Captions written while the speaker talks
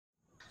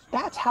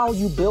that's how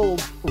you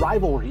build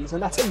rivalries,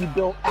 and that's how you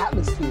build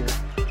atmosphere.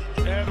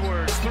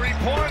 Edwards,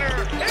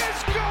 three-pointer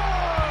is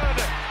good!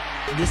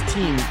 This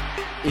team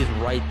is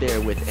right there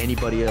with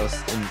anybody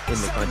else in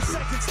the country.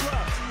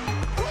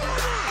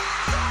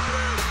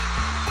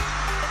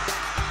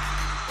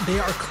 They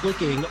are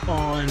clicking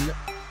on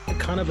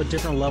kind of a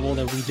different level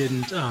that we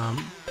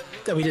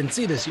didn't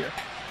see this year.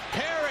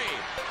 Perry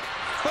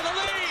for the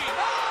lead!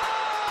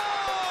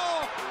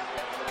 Oh!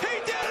 He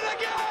did it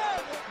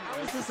again!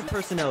 How is this a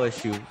personnel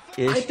issue?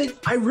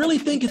 I really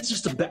think it's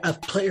just a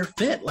player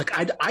fit. Like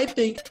I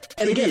think,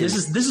 and again, this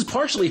is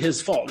partially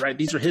his fault, right?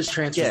 These are his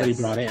transfers that he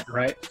brought in,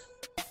 right?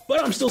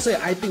 But I'm still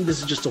saying I think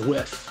this is just a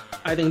whiff.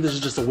 I think this is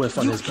just a whiff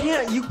on his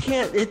part. You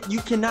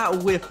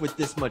cannot whiff with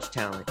this much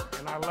talent.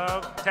 And I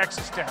love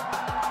Texas Tech.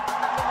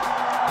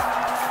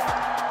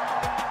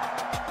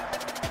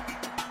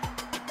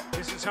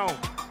 This is home.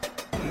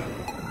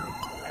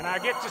 And I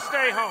get to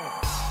stay home.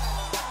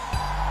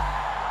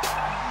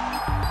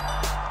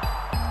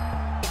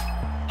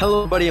 Hello,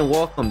 everybody, and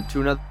welcome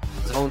to another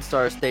Lone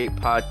Star State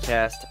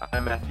podcast.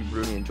 I'm Matthew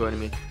Bruni, and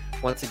joining me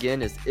once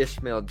again is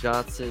Ishmael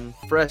Johnson,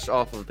 fresh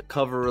off of the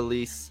cover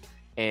release.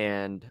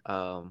 And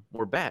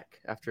we're back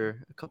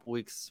after a couple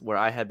weeks where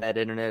I had bad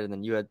internet and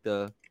then you were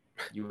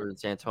in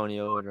San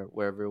Antonio or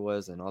wherever it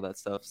was and all that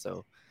stuff.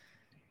 So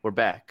we're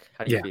back.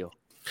 How do you feel?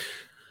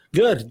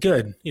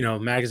 Good. You know,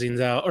 magazine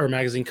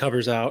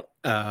covers out.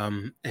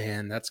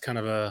 And that's kind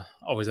of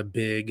always a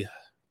big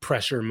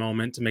pressure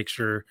moment to make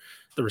sure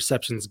the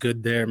reception's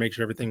good there, make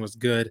sure everything was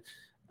good,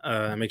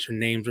 make sure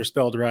names are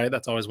spelled right.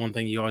 That's always one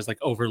thing you always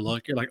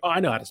overlook. You're like, oh, I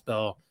know how to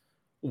spell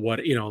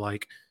what,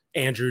 like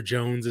Andrew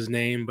Jones's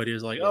name, but he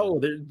was like,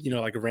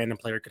 like a random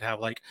player could have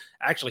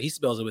actually he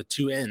spells it with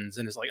two N's,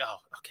 and it's like, oh,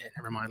 okay,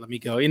 never mind, let me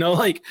go,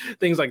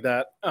 things like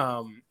that.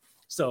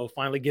 So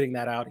finally getting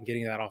that out and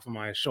getting that off of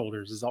my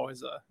shoulders is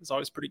always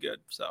pretty good.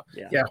 So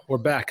yeah, we're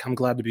back. I'm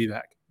glad to be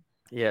back.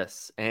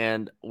 Yes,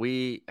 and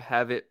we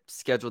have it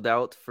scheduled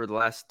out for the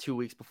last 2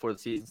 weeks before the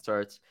season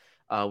starts.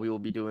 We will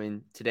be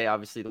doing today,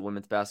 obviously, the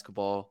women's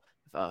basketball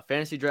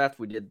fantasy draft.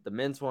 We did the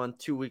men's one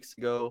 2 weeks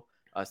ago.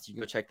 So you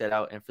can go check that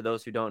out. And for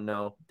those who don't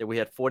know, that we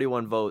had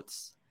 41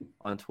 votes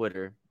on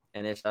Twitter.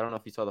 And I don't know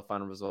if you saw the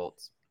final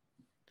results,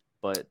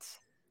 but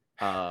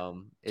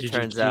it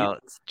turns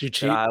out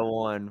that I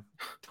won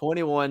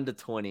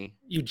 21-20.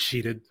 You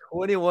cheated.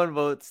 21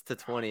 votes to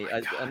 20.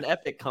 An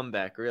epic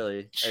comeback,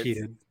 really.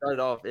 Cheated. It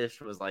started off,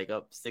 Ish was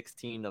up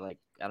 16 to I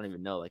don't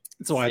even know.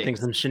 That's why 6. I think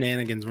some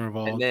shenanigans were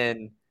involved. And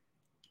then,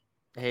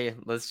 hey,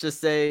 let's just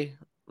say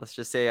I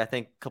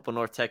think a couple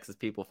North Texas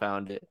people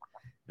found it.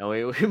 No,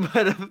 we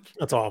might have.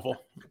 That's awful.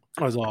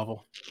 That was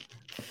awful.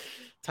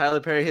 Tyler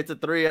Perry hits a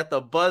 3 at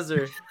the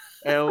buzzer,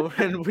 and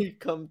when we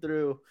come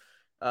through.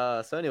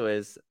 So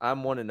anyways,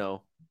 I'm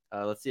 1-0.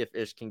 Let's see if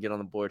Ish can get on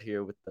the board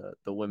here with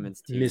the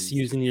women's team.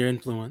 Misusing your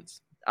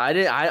influence.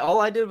 All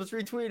I did was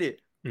retweet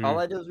it. All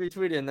I did was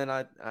retweet it, and then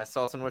I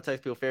saw some North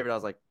Texas people favorite. I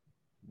was like,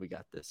 we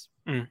got this.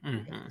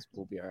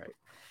 We'll be all right.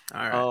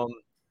 All right.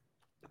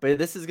 But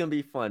this is gonna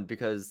be fun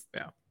because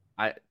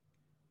I'm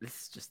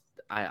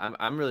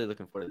really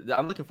looking forward to it.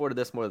 I'm looking forward to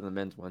this more than the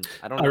men's one.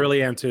 I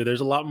really am too.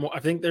 There's a lot more.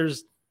 I think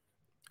there's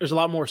a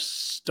lot more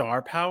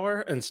star power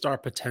and star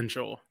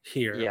potential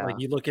here. Yeah.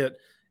 You look at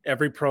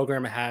every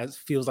program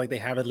feels like they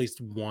have at least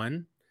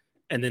one,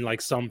 and then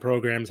some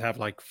programs have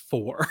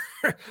 4.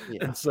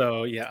 And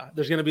so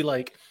there's gonna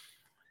be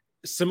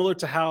similar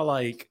to how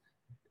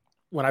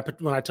when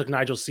I took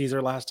Nigel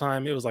Caesar last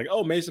time, it was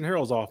oh, Mason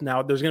Harrell's off.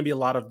 Now there's gonna be a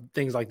lot of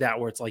things like that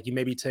where it's you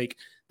maybe take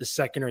the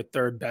second or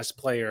third best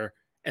player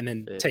and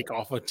then take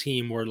off a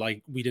team where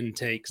we didn't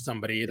take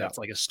somebody that's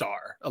a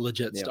star, a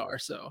legit star.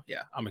 So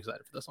I'm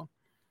excited for this one.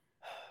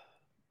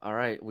 All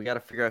right, we got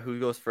to figure out who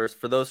goes first.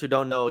 For those who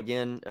don't know,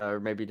 again, or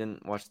maybe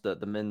didn't watch the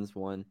men's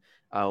one,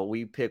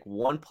 we pick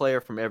one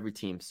player from every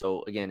team.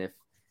 So again, if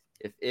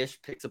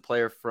Ish picks a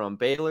player from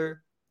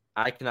Baylor,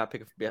 I cannot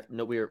pick.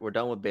 We're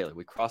done with Baylor.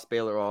 We cross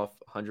Baylor off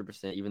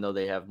 100%, even though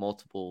they have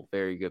multiple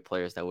very good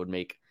players that would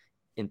make,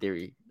 in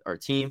theory, our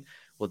team.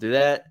 We'll do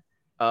that.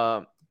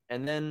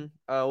 And then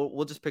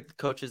we'll just pick the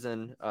coaches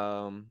and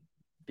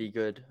be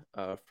good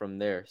from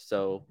there.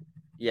 So,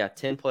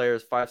 10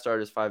 players, 5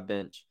 starters, 5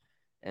 bench,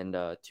 and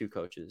 2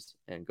 coaches,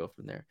 and go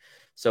from there.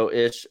 So,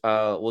 Ish,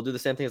 we'll do the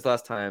same thing as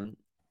last time.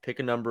 Pick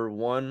a number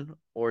 1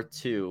 or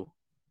 2.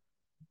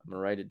 I'm going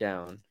to write it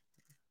down.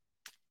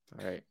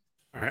 All right.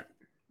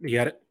 You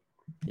got it?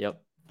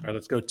 Yep. All right,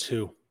 let's go 2.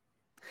 You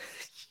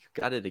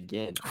got it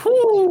again.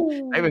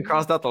 Woo! I even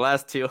crossed out the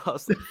last 2.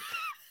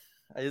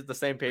 I used the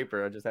same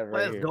paper. I just have it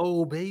right here. Let's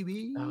go,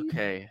 baby.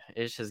 Okay.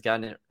 Ish has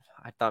gotten it.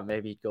 I thought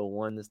maybe he'd go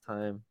 1 this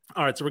time.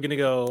 All right. So we're going to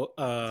go.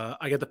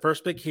 I get the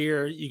first pick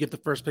here. You get the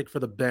first pick for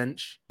the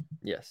bench.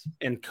 Yes.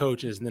 And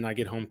coaches. And then I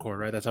get home court,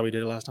 right? That's how we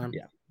did it last time?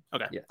 Yeah.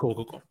 Okay. Yeah.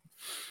 Cool.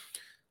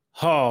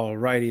 All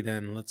righty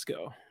then. Let's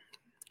go.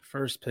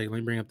 First pick. Let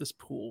me bring up this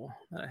pool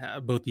that I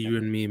have. Both you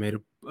and me made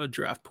a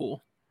draft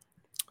pool.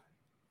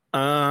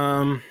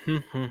 All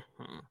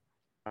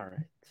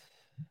right.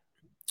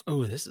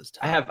 Oh, this is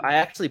tough. I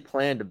actually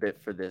planned a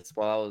bit for this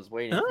while I was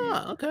waiting for you.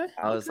 Okay.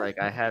 I was like,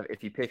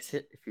 if he picks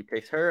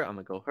her, I'm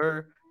gonna go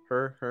her.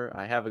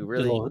 I have a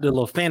really did a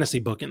little fantasy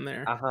book in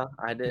there.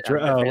 I did.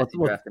 I have a fantasy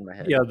draft in my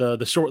head. Yeah,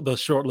 the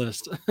short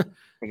list.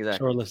 Exactly.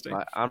 Short listing.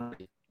 I'm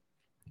ready.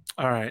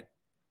 All right.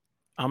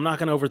 I'm not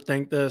gonna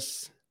overthink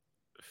this.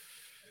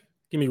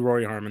 Give me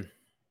Rory Harmon.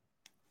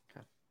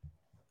 Okay.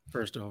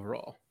 First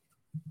overall.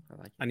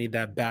 I need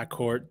that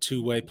backcourt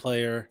two-way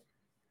player.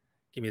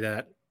 Give me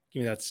that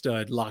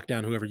stud. Lock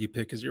down whoever you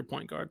pick as your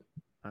point guard.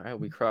 All right,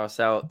 we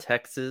cross out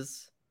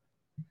Texas.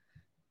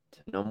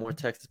 No more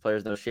Texas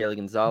players. No Shayla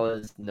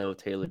Gonzalez. No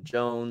Taylor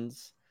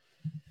Jones.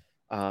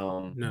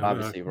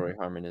 Obviously, Rory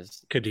Harmon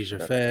is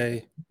Khadijah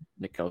Faye.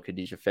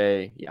 Khadijah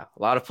Faye. Yeah,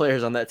 a lot of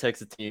players on that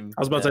Texas team.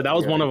 I was about to say that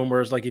was one of them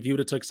where it's like if you would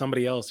have took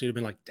somebody else, you'd have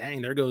been like,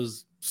 "Dang, there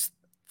goes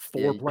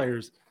four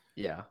players."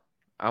 Yeah,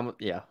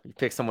 you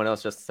pick someone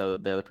else just so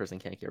the other person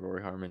can't get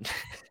Rory Harmon.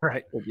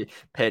 Right.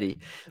 Petty.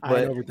 I'm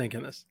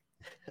overthinking this.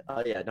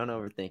 Yeah, don't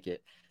overthink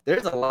it.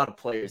 There's a lot of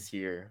players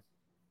here.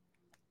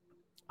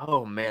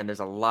 Oh man,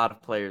 there's a lot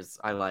of players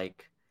I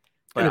like.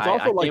 But and it's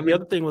also like the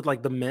other thing with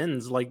like the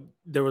men's, like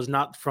there was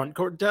not front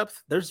court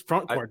depth. There's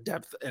front court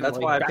depth. And that's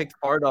why I picked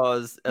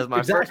Fardaws as my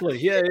exactly.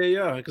 First.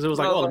 Yeah. Because it was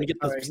like, let me get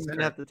this. He's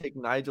gonna have to take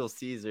Nigel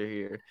Caesar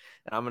here,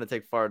 and I'm gonna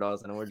take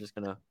Fardaws, and we're just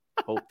gonna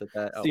hope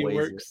that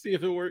outweighs See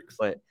if it works.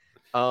 But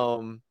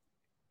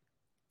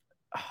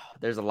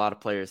there's a lot of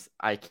players.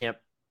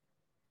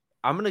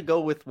 I'm gonna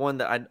go with one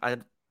that I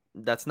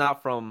that's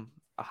not from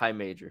a high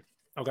major.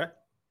 Okay.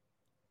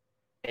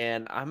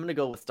 And I'm gonna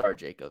go with Star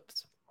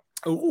Jacobs.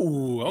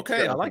 Oh,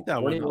 okay. I like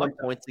that one. 21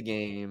 points a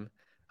game.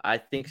 I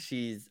think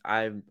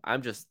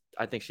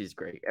I think she's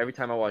great. Every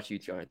time I watch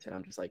UT Arlington,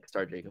 I'm just like,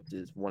 Star Jacobs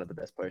is one of the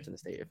best players in the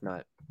state, if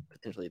not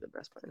potentially the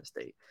best player in the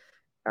state.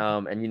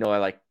 And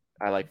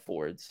I like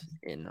forwards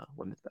in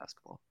women's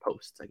basketball.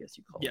 Posts, I guess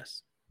you call it.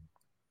 Yes.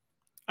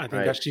 I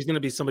think that she's going to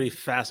be somebody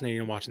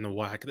fascinating watching the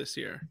WAC this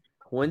year.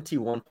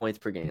 21 points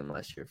per game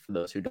last year. For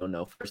those who don't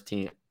know, first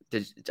team.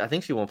 I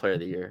think she won Player of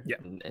the Year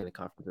in the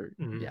conference.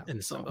 Yeah, in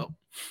the Sun Belt.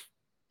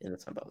 In the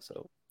Sun Belt.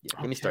 So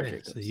yeah, give me Star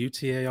Jacobs. So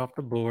UTA off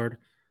the board.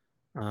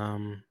 I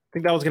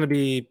think that was going to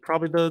be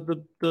probably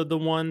the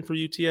one for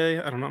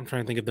UTA. I don't know. I'm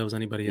trying to think if there was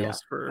anybody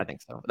else for. I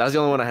think so. That was the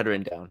only one I had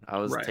written down. I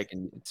was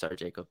taking Star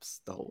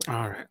Jacobs the whole way.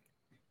 All right.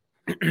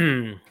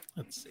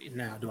 Let's see.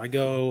 Now, do I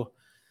go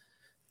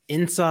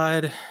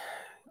inside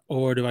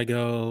or do I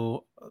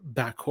go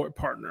backcourt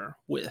partner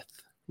with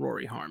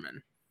Rory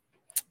Harmon?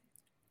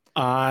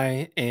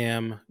 I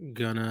am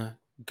gonna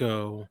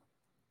go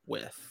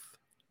with.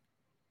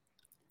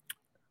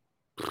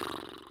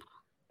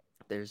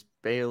 There's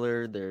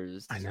Baylor.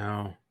 There's. I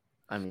know.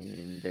 I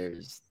mean,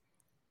 there's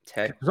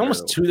Tech. There's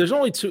almost two. There's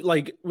only two.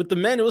 Like with the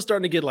men, it was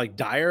starting to get like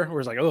dire. Where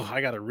it's like, oh, I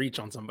got to reach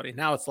on somebody.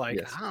 Now it's like,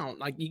 I don't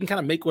like. You can kind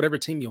of make whatever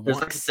team you there's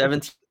want. There's like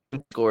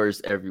 17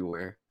 scores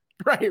everywhere.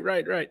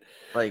 Right.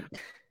 Like.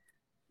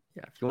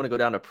 Yeah, if you want to go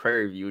down to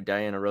Prairie View,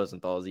 Diana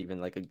Rosenthal is even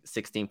like a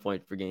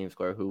 16-point per game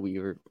scorer who we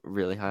were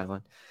really high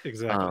on.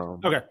 Exactly.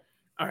 Okay.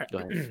 All right. Go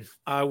ahead.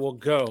 I will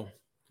go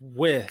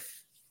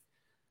with,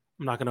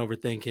 I'm not going to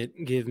overthink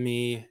it. Give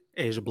me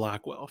Asia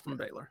Blackwell from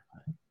Baylor.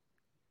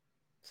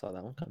 Saw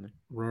that one coming.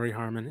 Rory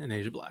Harmon and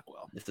Asia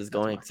Blackwell. This is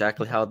going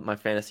exactly how my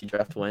fantasy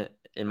draft went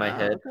in my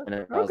head. Okay.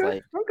 And I was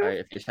like, all right,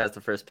 if she has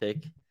the first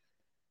pick,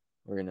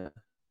 we're going to.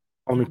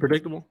 Only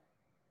predictable?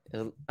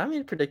 I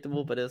mean,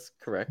 predictable, but it's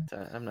correct.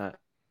 I'm not.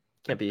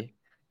 Can't be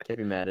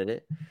mad at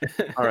it.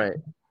 All right.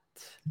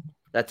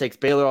 That takes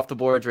Baylor off the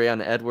board.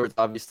 Dre'Ana Edwards,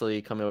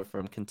 obviously, coming over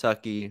from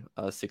Kentucky,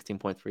 16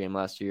 points per game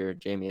last year.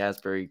 Jamie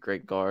Asbury,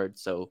 great guard.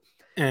 So,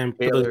 and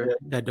Baylor, for those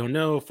that don't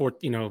know,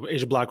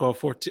 Asia Blackwell,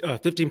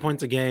 15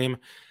 points a game.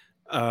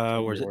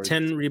 Where's it?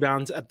 10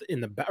 rebounds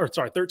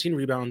 13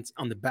 rebounds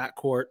on the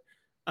backcourt.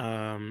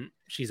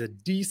 She's a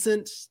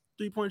decent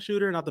 3-point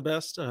shooter, not the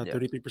best.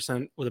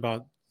 33% with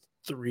about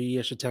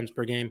 3-ish attempts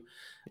per game.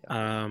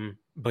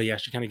 But yeah,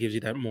 she kind of gives you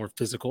that more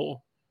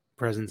physical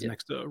presence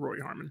next to Rory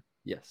Harmon.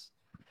 Yes.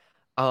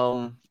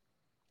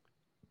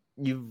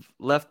 You've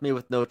left me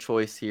with no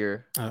choice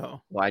here.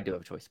 Oh. Well, I do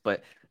have a choice,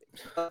 but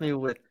left me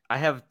with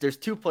there's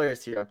two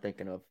players here I'm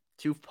thinking of,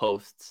 two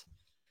posts.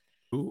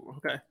 Ooh,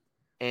 okay.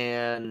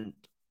 And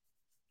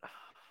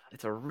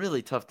it's a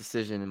really tough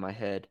decision in my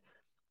head.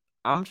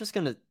 I'm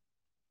gonna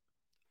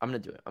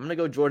do it. I'm gonna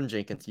go Jordan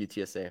Jenkins,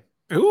 UTSA.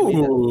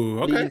 Ooh,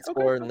 okay. Leading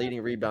scorer and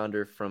leading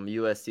rebounder from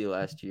USC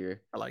last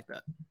year. I like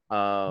that.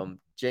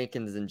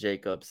 Jenkins and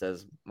Jacobs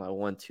as my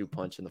 1-2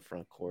 punch in the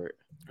front court.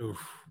 Oof,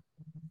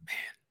 man,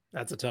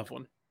 that's a tough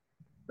one.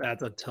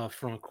 That's a tough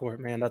front court,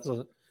 man. That's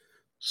a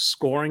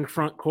scoring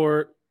front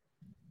court.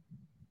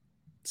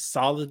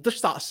 Solid. They're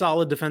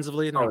solid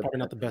defensively. No, probably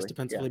not the best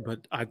defensively,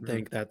 but I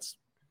think that's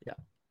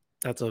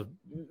a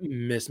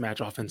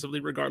mismatch offensively,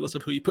 regardless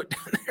of who you put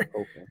down there.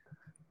 Okay.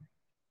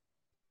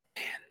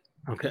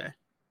 Man. Okay.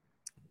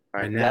 All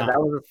right, now that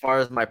was as far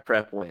as my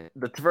prep went.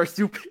 The first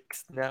 2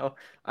 picks, now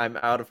I'm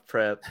out of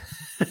prep.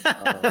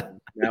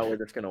 Now we're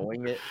just going to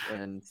wing it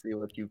and see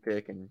what you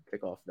pick and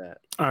pick off that.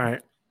 All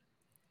right.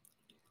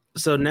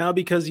 So now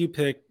because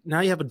now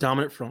you have a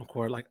dominant front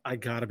court, like I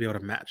gotta be able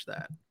to match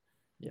that.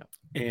 Yeah.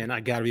 And I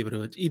gotta be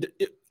able to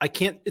I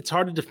can't, it's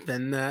hard to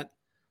defend that.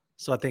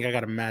 So I think I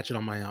gotta match it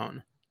on my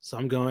own. So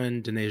I'm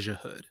going Denasia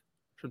Hood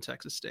from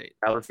Texas State.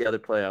 That was the other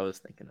play I was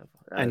thinking of.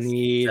 I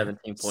need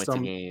 17 points a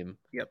game.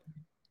 Yep.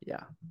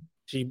 Yeah.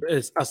 She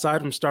is,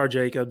 aside from Star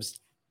Jacobs,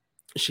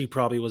 she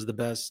probably was the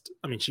best.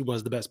 I mean, she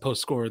was the best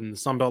post scorer in the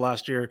Sun Belt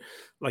last year.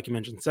 Like you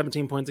mentioned,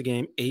 17 points a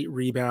game, 8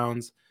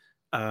 rebounds,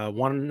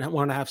 one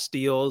and a half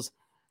steals.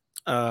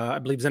 I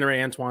believe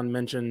Zenere Antoine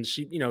mentioned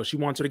she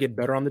wants her to get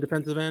better on the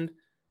defensive end.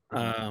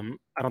 I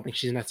don't think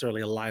she's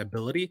necessarily a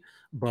liability,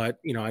 but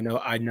I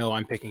know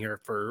I'm picking her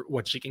for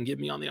what she can give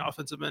me on the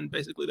offensive end,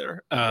 basically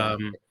there.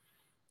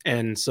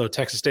 And so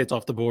Texas State's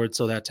off the board,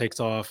 so that takes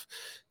off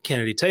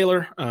Kennedy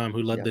Taylor,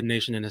 who led the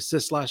nation in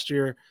assists last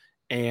year.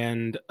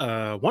 And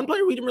one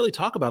player we didn't really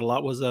talk about a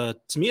lot was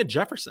Tamia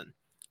Jefferson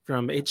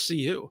from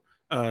HCU.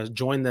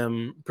 Joined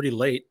them pretty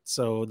late,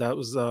 so that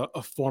was a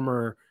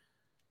former.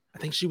 I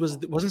think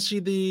wasn't she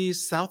the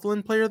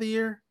Southland Player of the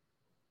Year?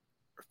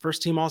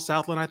 First team All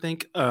Southland, I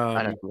think.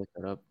 I'd have to look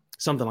that up.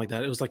 Something like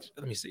that. It was like,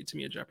 let me see,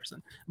 Tamia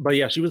Jefferson. But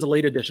yeah, she was a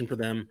late addition for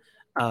them,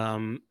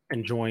 and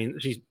joined.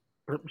 She's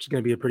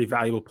going to be a pretty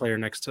valuable player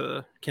next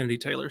to Kennedy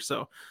Taylor.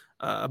 So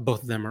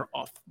both of them are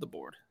off the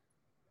board.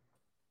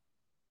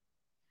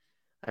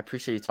 I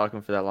appreciate you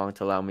talking for that long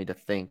to allow me to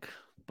think,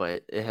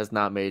 but it has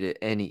not made it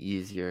any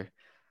easier.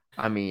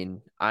 I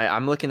mean,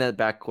 I'm looking at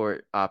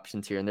backcourt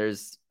options here, and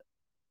there's,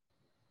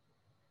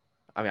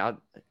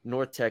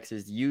 North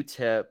Texas,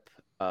 UTEP,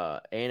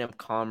 A&M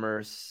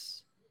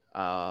Commerce,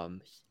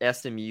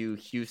 SMU,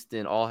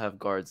 Houston, all have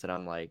guards that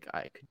I'm like,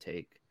 I could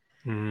take.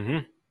 Mm-hmm.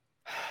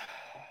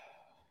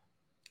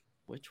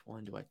 Which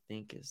one do I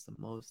think is the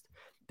most?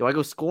 Do I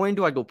go scoring?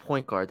 Do I go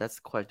point guard? That's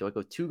the question. Do I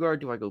go 2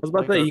 guard? Do I go? I was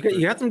about to say,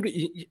 you got some.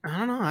 I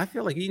don't know. I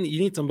feel like you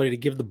need somebody to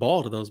give the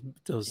ball to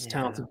those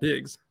talented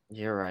bigs.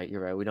 You're right.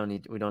 We don't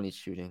need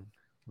shooting.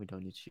 We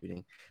don't need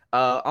shooting.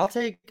 I'll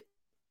take,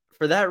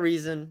 for that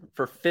reason,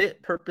 for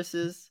fit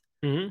purposes.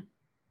 Mm-hmm.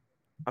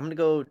 I'm gonna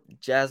go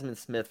Jasmine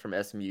Smith from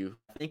SMU.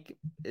 I think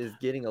is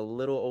getting a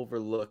little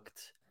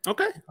overlooked.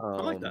 Okay, I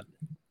like that.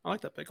 I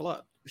like that pick a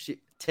lot.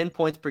 She 10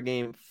 points per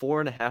game,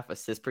 4.5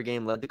 assists per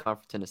game, led the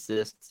conference in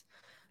assists.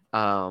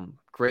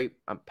 Great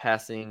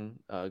passing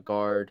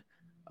guard,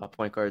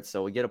 point guard.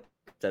 So we get to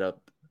set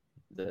up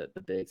the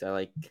bigs. I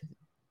like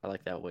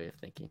that way of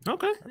thinking.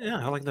 Okay, yeah,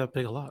 I like that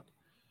pick a lot.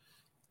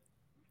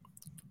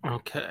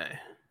 Okay,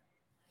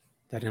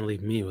 that didn't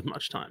leave me with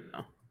much time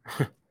though.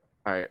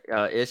 All right,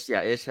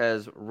 Ish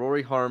has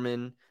Rory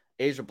Harmon,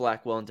 Asia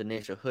Blackwell, and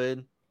Denasia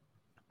Hood.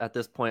 At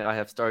this point, I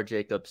have Star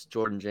Jacobs,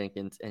 Jordan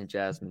Jenkins, and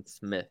Jasmine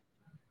Smith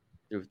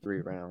through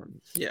 3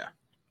 rounds. Yeah.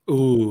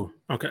 Ooh.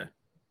 Okay.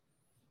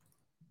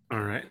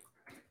 All right.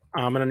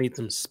 I'm gonna need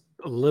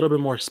a little bit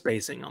more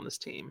spacing on this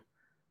team,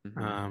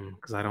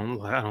 because I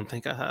don't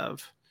think I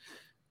have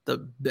the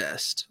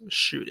best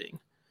shooting.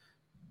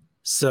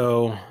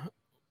 So,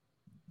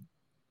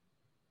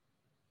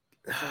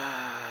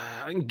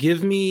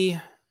 give me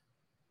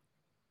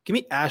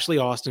Ashley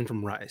Austin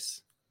from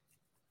Rice.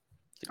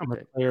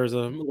 There's a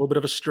little bit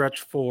of a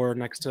stretch for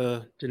next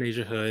to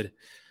Denasia Hood.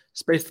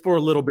 Spaced for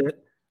a little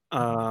bit.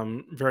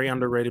 Very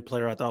underrated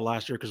player, I thought,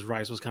 last year because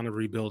Rice was kind of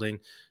rebuilding.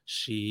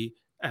 She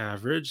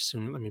averaged,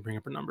 let me bring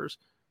up her numbers.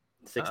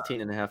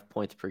 16.5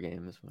 points per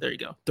game as well. There you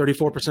go.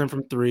 34%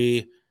 from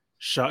 3.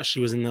 She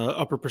was in the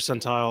upper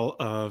percentile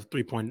of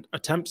 3-point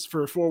attempts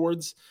for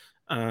forwards.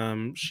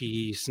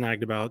 She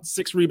snagged about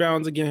 6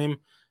 rebounds a game.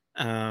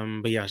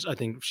 But yeah, I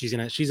think she's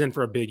in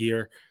for a big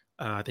year.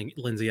 I think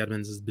Lindsay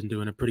Edmonds has been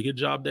doing a pretty good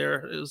job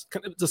there. It's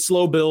a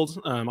slow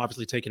build,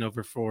 obviously taking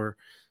over for,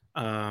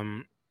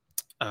 oh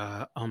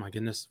my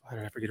goodness, why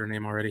did I forget her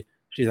name already?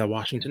 She's at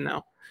Washington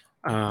now.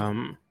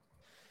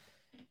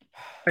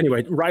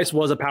 Anyway, Rice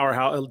was a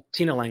powerhouse.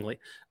 Tina Langley.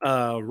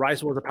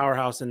 Rice was a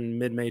powerhouse in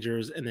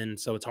mid-majors, and then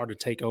so it's hard to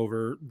take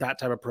over that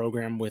type of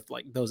program with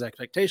like those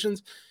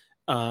expectations.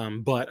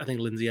 But I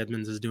think Lindsay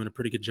Edmonds is doing a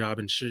pretty good job,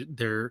 and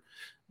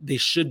they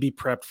should be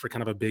prepped for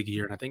kind of a big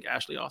year. And I think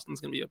Ashley Austin's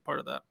going to be a part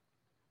of that.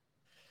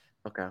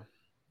 Okay.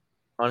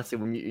 Honestly,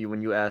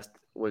 when you asked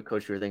what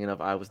coach you were thinking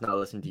of, I was not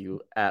listening to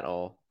you at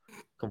all.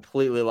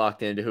 Completely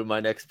locked into who my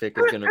next pick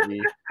is going to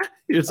be.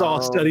 It's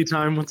all study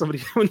time when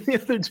the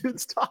other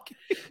dude's talking.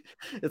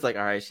 It's like,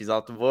 all right, she's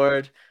off the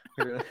board.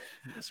 We're gonna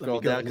scroll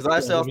down because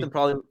Ashley Austin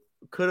probably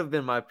could have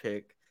been my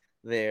pick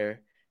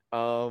there.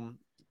 Now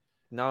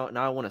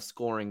I want a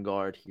scoring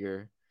guard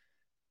here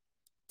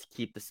to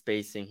keep the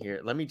spacing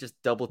here. Let me just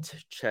double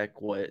check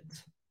what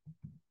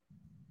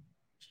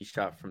she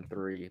shot from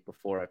 3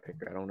 before I pick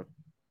her.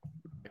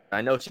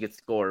 I know she could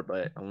score,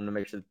 but I want to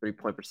make sure the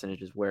 3-point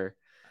percentage is where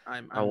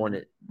I want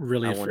it.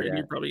 Really afraid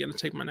you're probably going to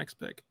take my next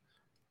pick.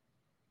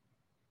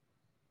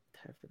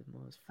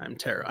 I am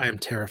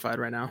terrified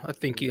right now. I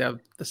think you have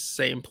the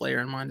same player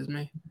in mind as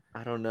me.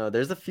 I don't know.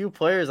 There's a few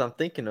players I'm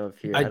thinking of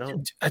here.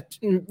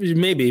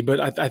 Maybe,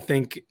 but I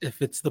think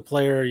if it's the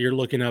player you're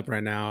looking up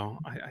right now,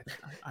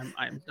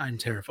 I'm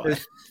terrified.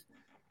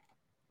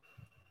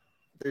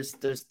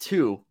 There's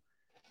two.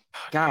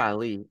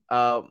 Golly.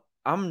 I'm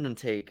gonna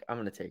take her.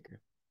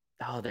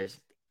 Oh,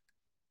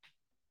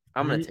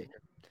 I'm gonna take her.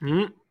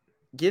 Mm,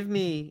 Give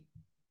me.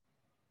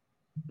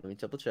 Let me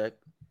double check.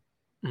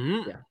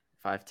 mm. Yeah,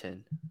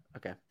 5'10".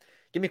 Okay.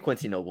 Give me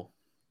Quincy Noble.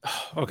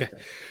 Okay.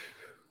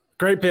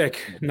 Great pick.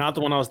 Not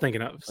the one I was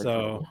thinking of. Quincy So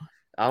Noble.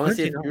 I want to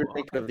see if Quincy you were Noble,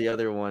 thinking of the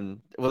other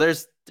one. Well,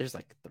 there's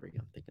like three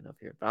I'm thinking of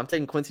here, but I'm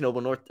taking Quincy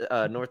Noble,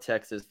 North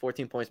Texas,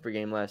 14 points per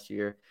game last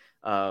year,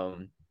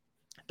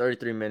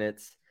 33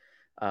 minutes,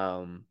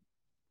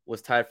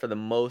 was tied for the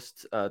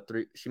most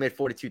three. She made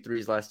 42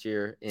 threes last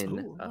year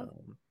in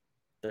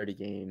 30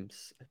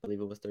 games. I believe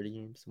it was 30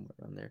 games, somewhere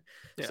around there.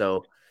 Yeah.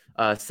 So,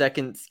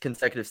 second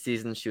consecutive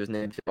season, she was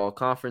named to the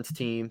All-Conference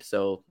team.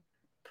 So,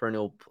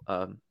 perennial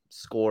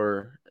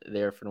scorer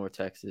there for North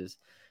Texas.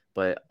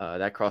 But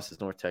that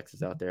crosses North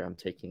Texas out there. I'm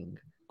taking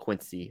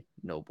Quincy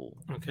Noble.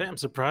 Okay, I'm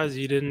surprised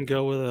you didn't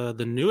go with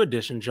the new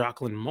addition,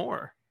 Jocelyn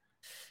Moore.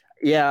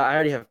 Yeah, I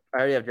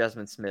already have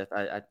Jasmine Smith.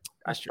 I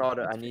That's true. thought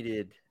I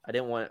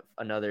didn't want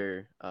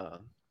another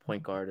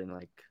point guard and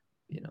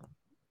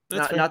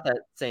That's not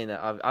that saying that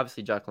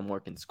obviously Jacqueline Moore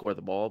can score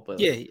the ball, but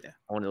yeah.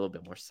 I want a little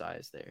bit more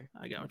size there.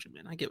 I got what you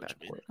mean. I get what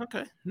you mean.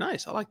 Okay,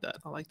 nice. I like that.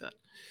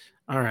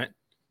 All right.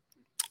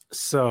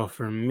 So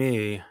for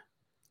me,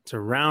 to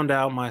round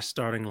out my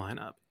starting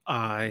lineup,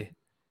 I'm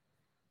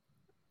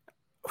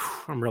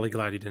really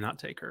glad you did not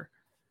take her.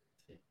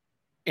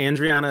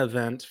 Andriana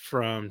Event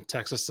from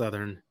Texas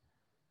Southern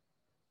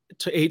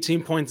to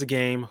 18 points a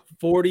game,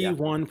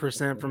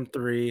 41% from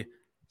three,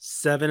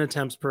 7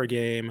 attempts per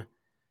game.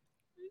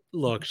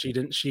 Look, she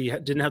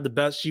didn't have the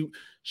best.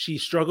 She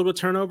struggled with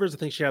turnovers. I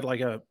think she had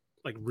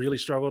really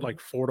struggled,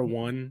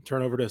 4-to-1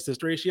 turnover to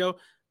assist ratio.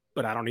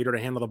 But I don't need her to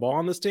handle the ball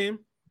on this team.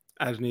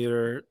 I just need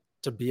her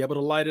to be able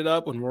to light it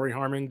up when Rory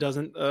Harmon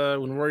doesn't.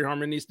 When Rory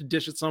Harmon needs to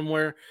dish it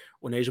somewhere.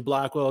 When Asia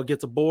Blackwell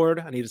gets a board,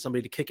 I needed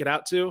somebody to kick it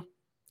out to.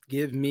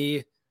 Give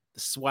me the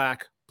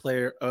SWAC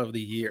Player of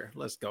the Year.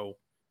 Let's go.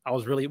 I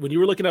was really, when you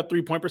were looking up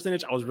 3-point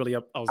percentage, I was really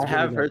up. I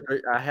have her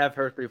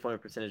 3-point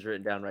percentage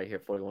written down right here,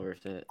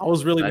 41%. I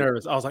was really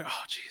nervous. I was like,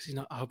 oh, geez,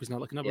 I hope he's not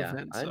looking up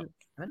events. So.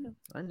 I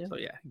know. So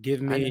yeah,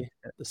 give me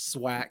the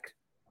SWAC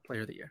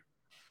Player of the Year.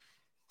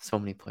 So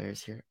many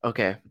players here.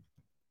 Okay.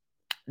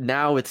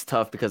 Now it's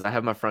tough because I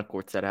have my front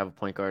court set. I have a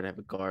point guard. I have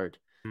a guard.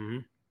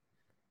 Mm-hmm.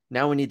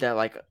 Now we need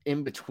that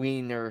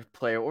in-betweener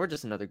player or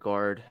just another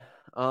guard.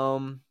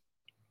 Oh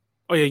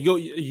yeah,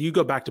 you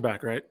go back to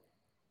back, right?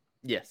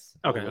 Yes.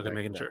 Okay,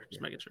 making sure.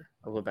 Just making sure.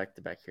 I'll go back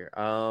to back here.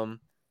 I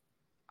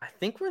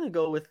think we're gonna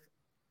go with.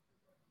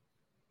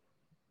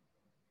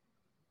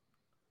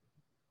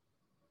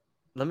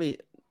 Let me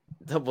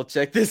double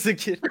check this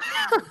again.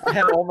 I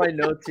have all my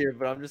notes here,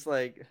 but I'm just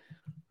like.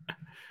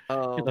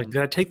 Did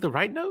I take the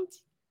right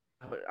notes?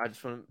 I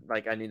just want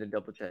I need to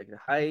double check the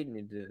height.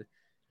 Need to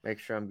make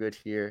sure I'm good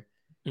here.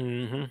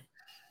 Mm-hmm.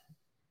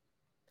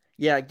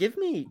 Yeah, give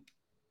me.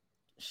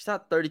 She's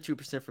not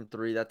 32% from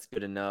three. That's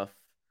good enough.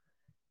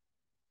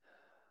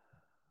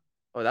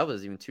 Oh, that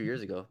was even 2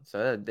 years ago.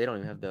 So they don't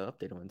even have the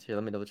updated ones here.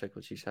 Let me double check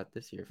what she shot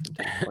this year.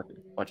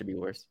 Watch it be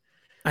worse.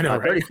 I know,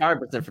 right?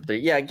 35% from three.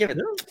 Yeah, give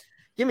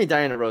me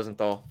Diana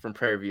Rosenthal from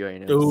Prairie View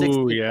A&M.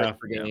 Oh yeah,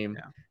 per game.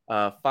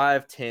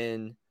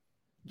 5'10".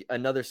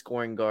 Another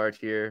scoring guard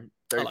here.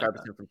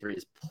 35% from three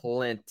is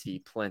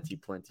plenty.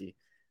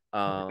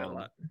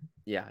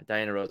 Yeah,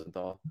 Diana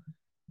Rosenthal.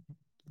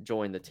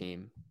 Join the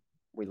team.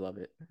 We love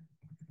it.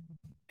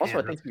 Also,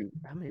 I think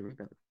how many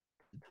rebounds?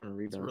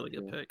 That's a really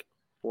good pick.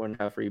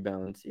 4.5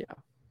 rebounds. Yeah.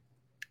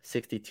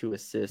 62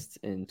 assists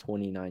in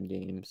 29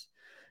 games.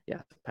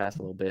 Yeah, pass a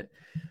little bit.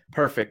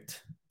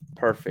 Perfect.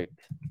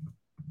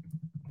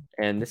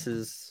 And this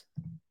is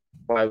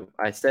why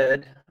I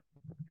said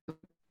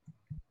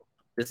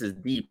this is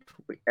deep.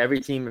 Every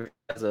team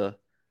has a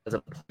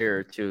player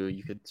or two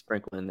you could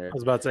sprinkle in there. I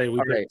was about to say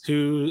we picked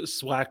 2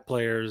 SWAC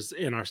players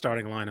in our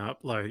starting lineup,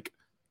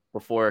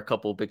 before a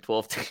couple Big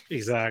 12 teams.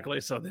 Exactly.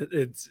 So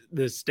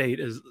this state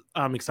is.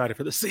 I'm excited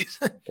for the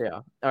season. Yeah.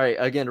 All right.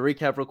 Again, to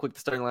recap real quick the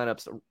starting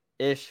lineups.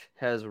 Ish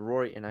has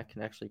Rory, and I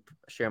can actually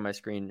share my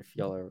screen if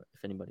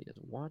anybody is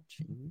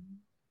watching.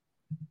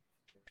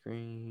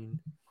 Screen.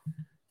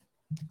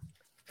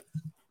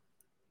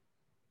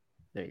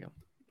 There you go.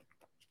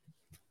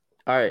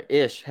 All right.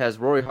 Ish has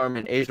Rory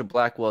Harmon, Asia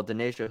Blackwell,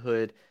 Denasia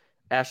Hood,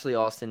 Ashley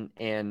Austin,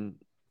 and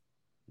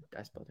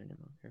I spelled her name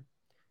wrong here.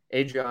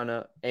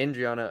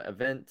 Andriana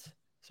Event.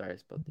 Sorry, I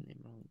spelled the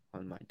name wrong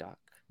on my doc.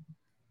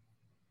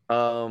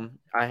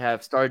 I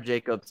have Star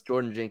Jacobs,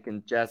 Jordan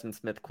Jenkins, Jasmine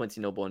Smith,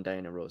 Quincy Noble, and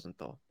Diana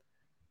Rosenthal.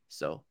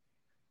 So,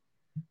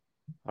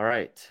 all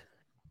right.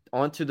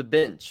 On to the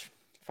bench.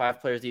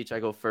 5 players each. I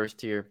go first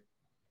here.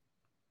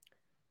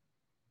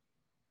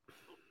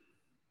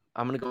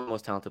 I'm going to go with the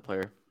most talented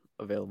player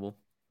available.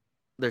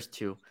 There's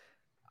 2.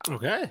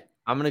 Okay.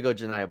 I'm going to go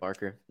Janiyah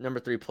Barker, number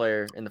 3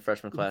 player in the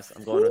freshman class.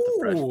 I'm going with the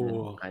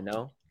freshman.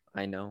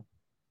 I know.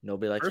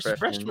 Nobody likes First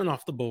freshman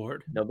off the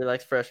board. Nobody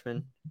likes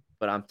freshmen,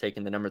 but I'm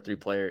taking the number 3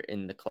 player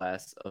in the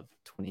class of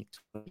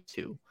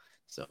 2022.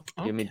 So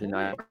give me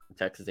Janiyah from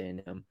Texas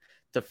A&M.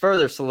 to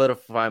further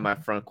solidify my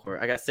front court,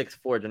 I got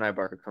 6'4" Janai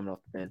Barker coming off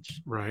the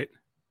bench. Right.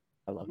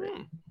 I love it.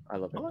 I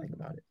love everything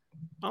about it.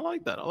 I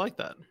like that.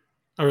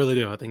 I really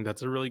do. I think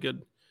that's a really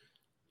good.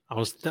 I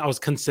was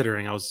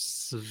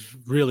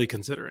really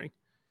considering.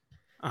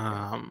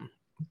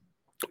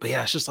 But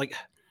yeah, it's just like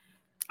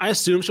I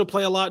assume she'll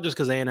play a lot just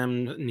because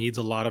A&M needs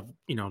a lot of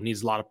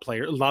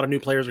players. A lot of new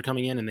players are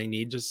coming in, and they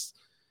need just.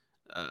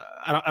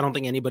 I don't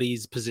think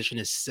anybody's position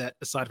is set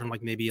aside from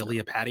like maybe a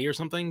Leah Patty or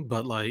something,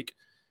 but like,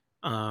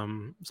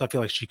 so I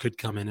feel like she could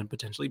come in and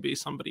potentially be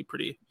somebody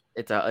pretty.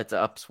 It's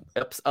a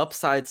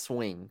upside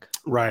swing.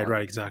 Right,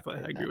 exactly.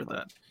 I agree with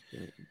that.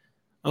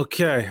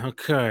 Okay.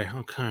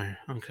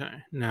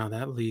 Now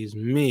that leaves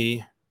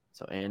me.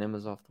 So A&M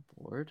is off the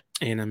board.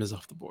 A&M is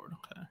off the board.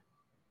 Okay.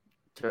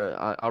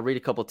 I'll read a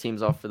couple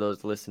teams off for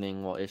those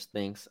listening while Ish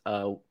thinks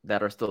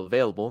that are still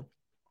available.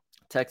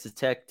 Texas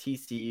Tech,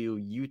 TCU,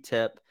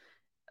 UTEP,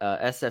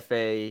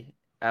 SFA,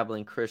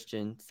 Abilene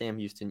Christian, Sam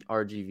Houston,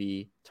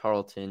 RGV,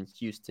 Tarleton,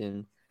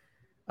 Houston,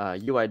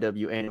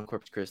 UIW, A&M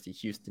Corpus Christi,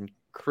 Houston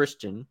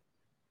Christian,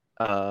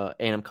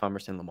 A&M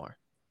Commerce, and Lamar.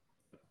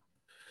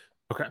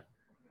 Okay.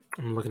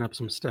 I'm looking up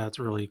some stats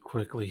really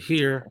quickly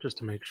here just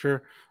to make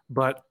sure.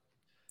 But,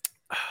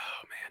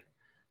 oh, man.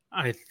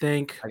 I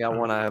think I got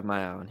one I have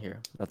my eye on here.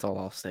 That's all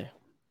I'll say.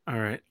 All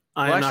right.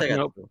 I'm not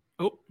going to.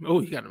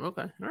 Oh, you got him.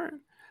 Okay. All right.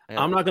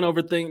 I'm not going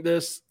to overthink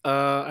this.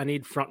 I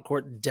need front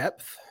court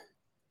depth.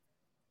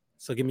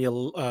 So give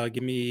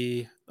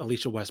me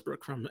Alicia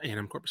Westbrook from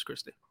A&M Corpus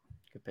Christi.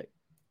 Good pick.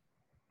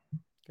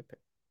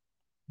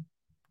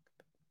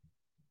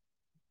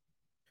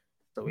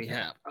 So we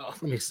have,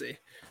 let me see.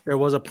 There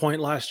was a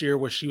point last year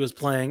where she was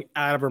playing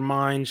out of her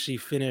mind. She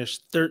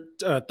finished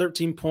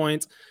 13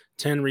 points,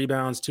 10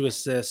 rebounds, 2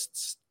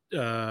 assists,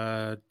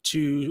 about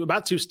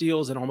 2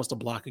 steals, and almost a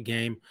block a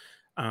game.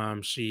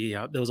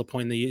 There was a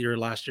point in the year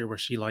last year where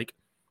she it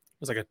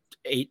was like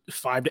a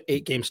 5 to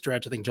 8 game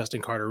stretch. I think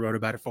Justin Carter wrote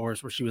about it for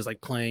us, where she was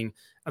like playing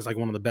as like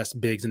one of the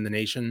best bigs in the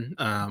nation.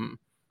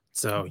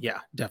 So yeah,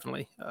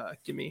 definitely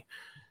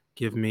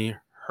give me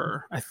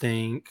her. I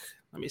think,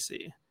 let me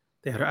see.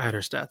 I had her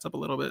stats up a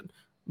little bit.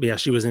 But yeah,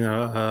 she was in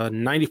a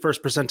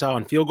 91st percentile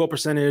in field goal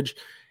percentage,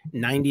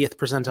 90th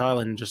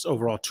percentile in just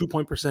overall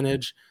 2-point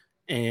percentage.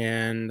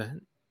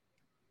 And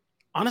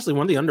honestly,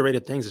 one of the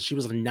underrated things is she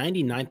was a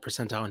 99th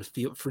percentile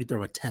in free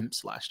throw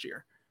attempts last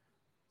year.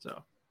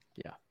 So,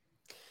 yeah.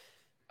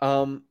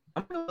 I'm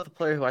going to go with a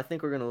player who I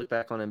think we're going to look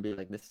back on and be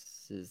like,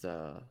 this is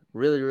a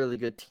really, really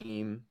good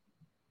team.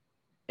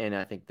 And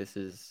I think this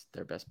is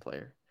their best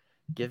player.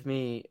 Give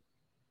me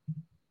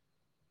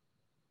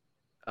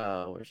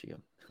where'd she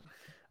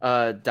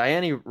go?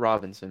 Diane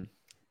Robinson,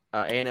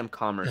 A&M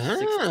Commerce,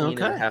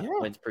 16.5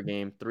 points per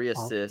game, 3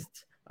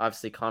 assists.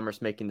 Obviously, Commerce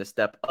making the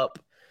step up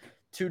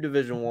to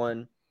Division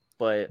I,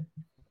 but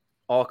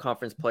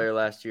all-conference player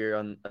last year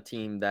on a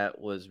team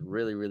that was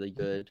really, really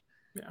good.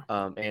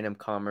 Yeah. A&M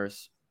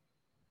Commerce,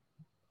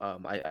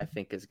 I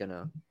think, is going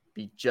to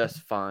be just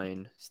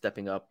fine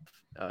stepping up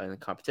in the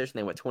competition.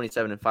 They went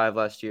 27-5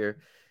 last year.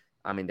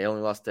 I mean, they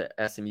only lost to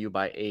SMU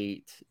by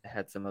 8,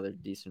 had some other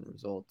decent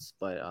results.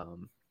 But,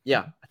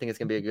 yeah, I think it's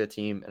going to be a good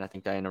team. And I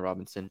think Diana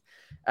Robinson,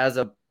 as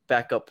a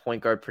backup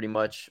point guard pretty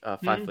much,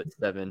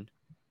 5'7",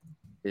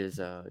 is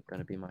going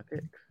to be my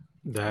pick.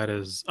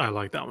 I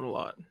like that one a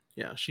lot.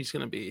 Yeah,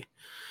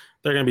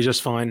 they're going to be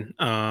just fine.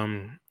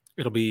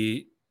 It'll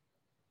be,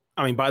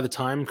 I mean, by the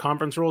time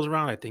conference rolls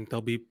around, I think they'll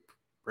be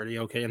pretty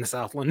okay in the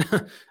Southland.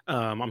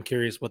 I'm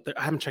curious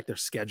I haven't checked their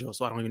schedule,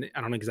 so I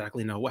don't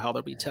exactly know how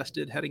they'll be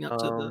tested heading up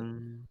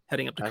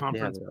to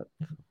conference.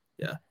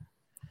 Yeah.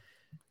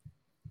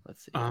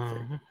 Let's see.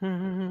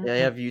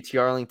 They have UT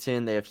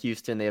Arlington, they have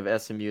Houston, they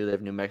have SMU, they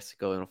have New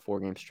Mexico in a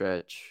 4-game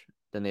stretch.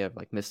 Then they have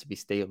like Mississippi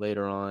State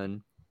later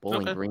on,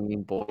 Bowling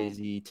Green,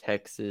 Boise,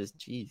 Texas.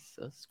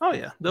 Jesus. Oh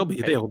yeah, they'll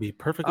be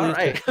perfectly all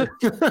right.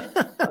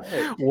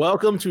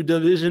 Welcome to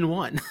Division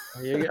I.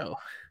 There you go.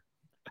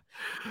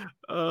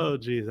 Oh,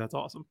 geez, that's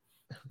awesome.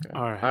 Okay.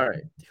 All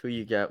right. Who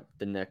you got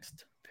the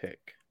next pick?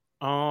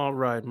 All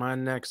right, my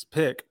next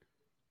pick.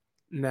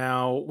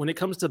 Now, when it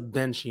comes to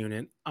bench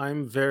unit,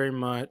 I'm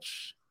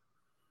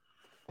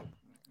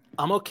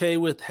okay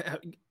with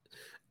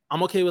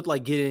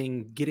like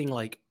getting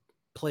like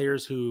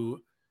players who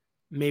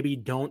maybe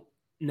don't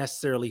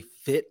necessarily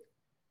fit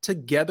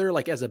together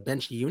like as a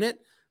bench unit,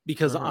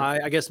 because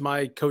I guess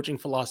my coaching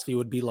philosophy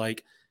would be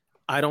like,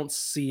 I don't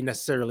see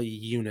necessarily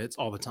units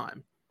all the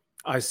time.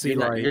 I see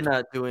you're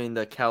not doing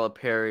the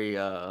Calipari.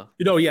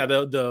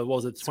 The what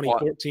was it,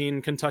 2014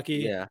 swap.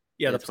 Kentucky?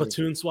 Yeah, the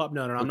platoon swap.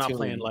 No, I'm not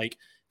playing like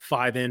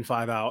 5 in,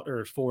 5 out,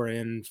 or 4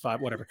 in, 5,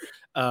 whatever.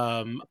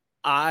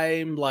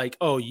 I'm like,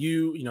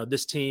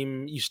 this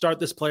team, you start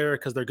this player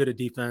because they're good at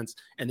defense,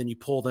 and then you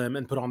pull them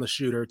and put on the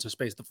shooter to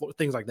space the floor,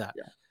 things like that.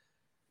 Yeah.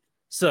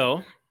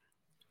 So,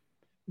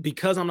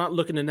 because I'm not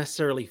looking to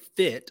necessarily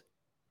fit,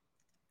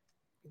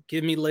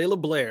 give me Layla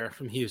Blair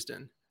from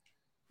Houston.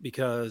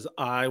 Because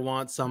I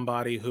want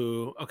somebody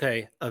who,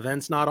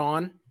 event's not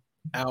on,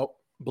 out,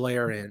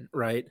 Blair in,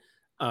 right?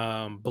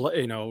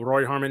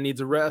 Rory Harmon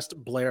needs a rest.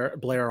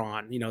 Blair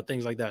on,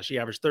 things like that. She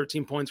averaged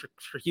 13 points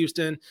for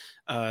Houston,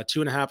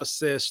 2.5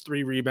 assists,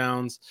 3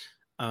 rebounds.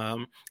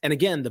 And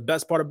again, the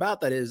best part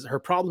about that is her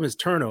problem is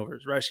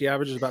turnovers, right? She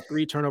averages about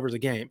 3 turnovers a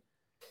game.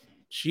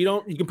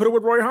 You can put her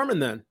with Rory Harmon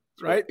then,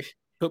 right?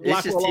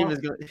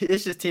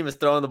 Ish's team is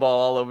throwing the ball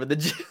all over the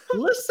gym.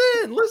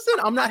 Listen.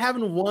 I'm not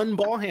having one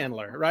ball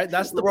handler, right?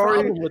 That's the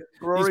problem with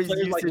Rory's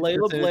these players like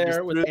Layla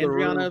Blair, with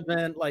Andriana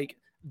Event,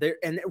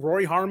 and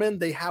Rory Harmon.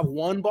 They have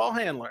one ball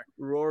handler.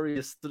 Rory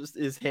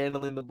is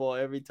handling the ball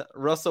every time.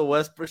 Russell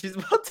Westbrook, she's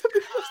about to be.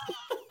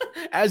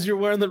 As you're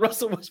wearing the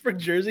Russell Westbrook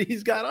jersey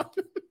he's got on.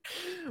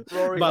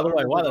 Rory, by the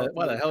way, why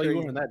the hell are you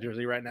wearing that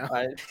jersey right now?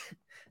 I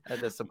had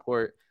to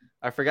support.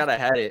 I forgot I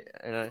had it,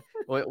 and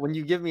when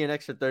you give me an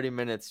extra 30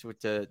 minutes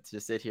to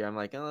sit here, I'm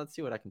like, oh, let's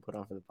see what I can put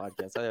on for the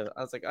podcast.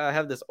 I was like, I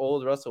have this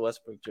old Russell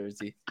Westbrook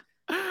jersey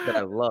that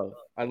I love.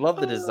 I love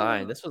the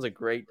design. This was a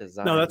great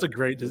design. No, that's a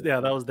great design. Yeah,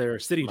 that was their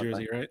city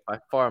jersey, right? By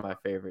far my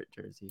favorite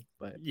jersey.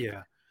 But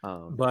yeah,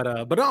 but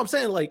no, I'm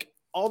saying like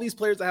all these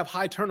players that have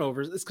high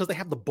turnovers, it's because they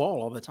have the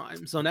ball all the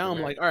time. So now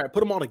I'm like, all right, put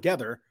them all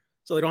together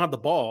so they don't have the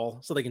ball,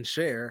 so they can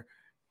share,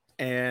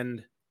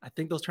 and I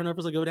think those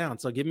turnovers will go down.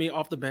 So give me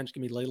off the bench,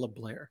 give me Layla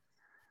Blair.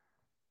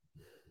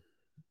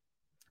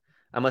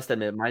 I must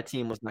admit, my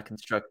team was not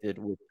constructed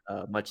with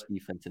much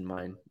defense in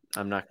mind.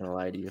 I'm not going to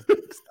lie to you.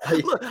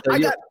 Look, I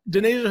got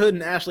Denasia Hood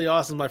and Ashley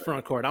Austin in my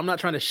front court. I'm not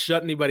trying to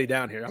shut anybody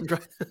down here. I'm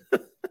trying.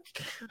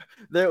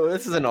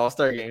 This is an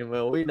all-star game,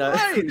 Will. We know.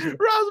 Right. I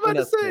was about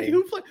to say,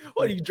 who played?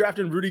 What, are you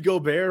drafting Rudy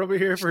Gobert over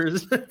here for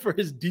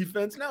his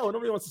defense? No,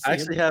 nobody wants to see I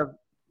actually him.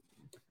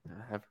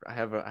 I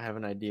have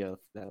an idea of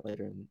that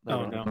later.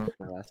 No,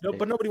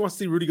 but nobody wants to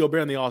see Rudy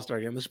Gobert in the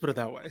All-Star game. Let's put it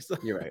that way. So.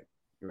 You're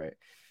right.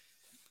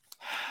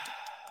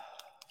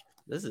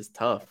 This is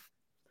tough.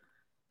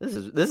 This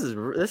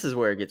is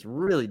where it gets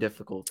really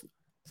difficult,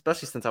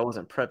 especially since I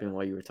wasn't prepping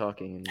while you were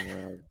talking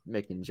and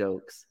making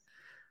jokes.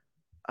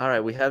 All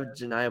right, we have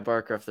Janiah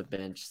Barker off the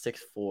bench,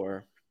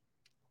 6'4".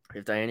 We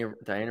have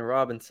Diana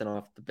Robinson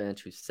off the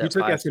bench, who's set. You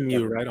took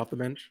SMU right off the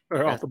bench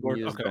or off the board?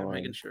 Okay, going.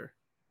 making sure.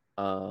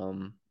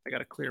 I got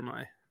to clear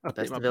my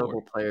best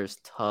available player is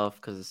tough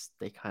because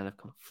they kind of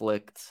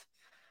conflict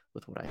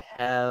with what I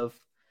have.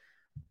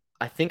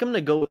 I think I'm gonna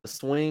go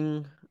with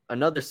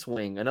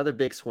another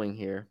big swing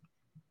here,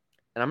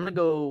 and I'm gonna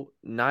go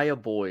Nia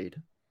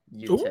Boyd.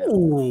 UTEP.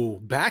 Ooh,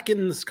 back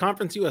in this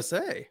Conference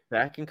USA.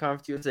 Back in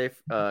Conference USA.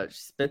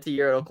 She spent a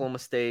year at Oklahoma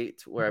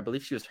State, where I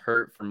believe she was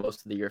hurt for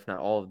most of the year, if not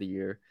all of the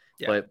year.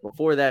 Yeah. But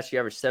before that, she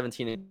averaged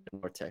 17 in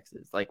North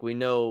Texas. Like, we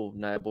know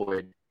Nia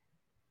Boyd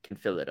can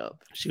fill it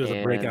up. She was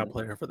a breakout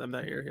player for them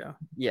that year, yeah.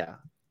 Yeah.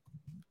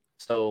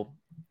 So,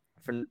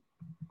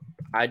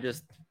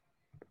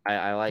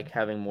 I like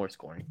having more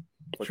scoring.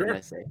 What can I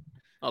say?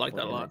 I like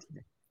that a lot.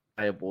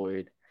 Nia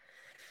Boyd.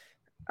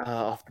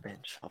 Off the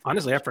bench.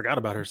 Honestly, I forgot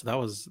about her, so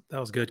that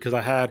was good because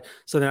I had.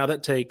 So now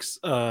that takes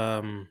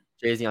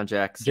Jayzion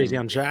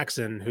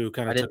Jackson, who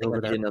kind of took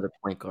over that. Another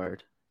point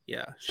guard.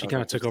 Yeah, she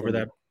kind of took over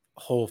that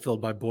hole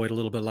filled by Boyd a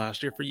little bit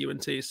last year for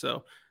UNT.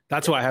 So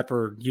that's what I had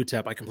for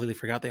UTEP. I completely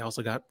forgot they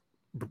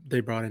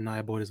brought in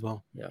Nia Boyd as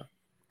well. Yeah.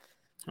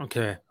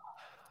 Okay,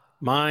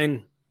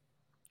 mine.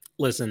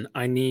 Listen,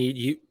 I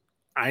need.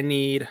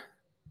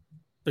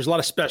 There's a lot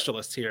of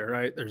specialists here,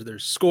 right?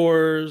 There's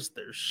scorers,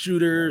 there's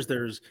shooters,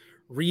 there's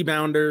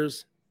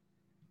rebounders.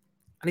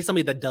 I need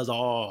somebody that does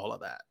all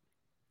of that,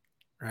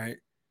 right?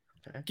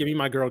 Okay. Give me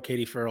my girl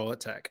Katie Farrell at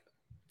Tech.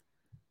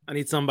 I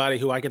need somebody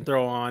who I can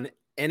throw on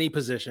any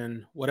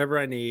position, whatever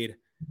I need.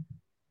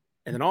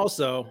 And then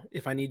also,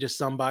 if I need just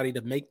somebody to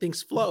make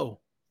things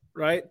flow,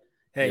 right?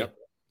 Hey,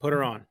 Put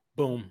her on.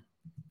 Boom.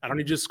 I don't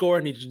need you to score.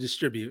 I need you to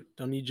distribute.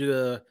 Don't need you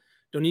to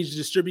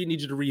distribute. Need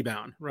you to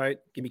rebound, right?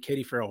 Give me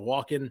Katie Farrell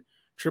walking.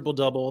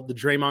 Triple-double, the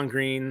Draymond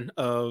Green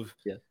of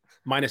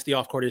minus the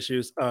off-court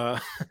issues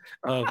of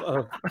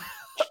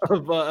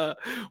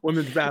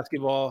women's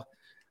basketball.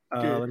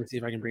 Let me see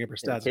if I can bring up her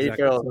stats. Katie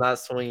Farrell's not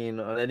swinging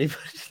on anybody.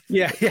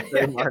 Yeah.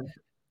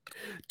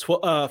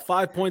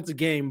 5 points a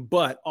game,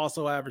 but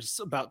also averages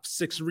about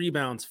 6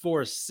 rebounds,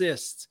 4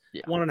 assists,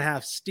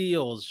 1.5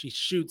 steals.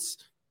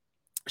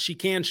 She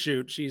can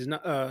shoot. She's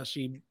not.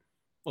 She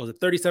was at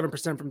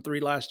 37% from 3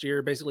 last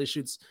year. Basically,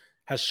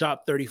 has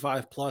shot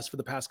 35 plus for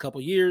the past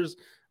couple years,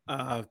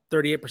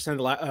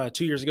 38%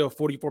 2 years ago,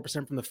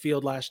 44% from the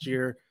field last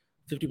year,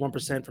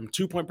 51% from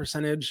 2-point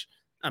percentage.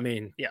 I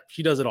mean, yeah,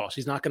 she does it all.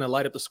 She's not going to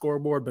light up the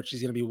scoreboard, but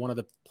she's going to be one of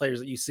the players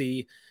that you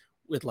see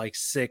with like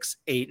 6,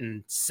 8,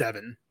 and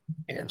 7.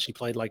 And she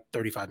played like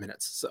 35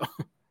 minutes. So,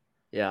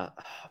 yeah,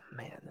 oh,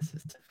 man, this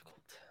is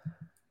difficult.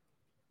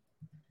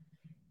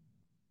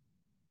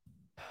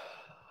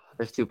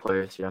 There's 2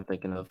 players here I'm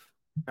thinking of.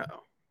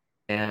 Uh-oh.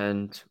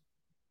 And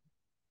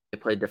they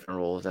play different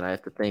roles, and I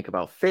have to think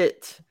about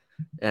fit.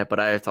 But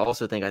I have to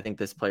also think, I think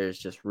this player is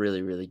just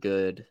really, really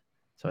good.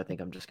 So I think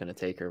I'm just going to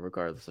take her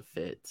regardless of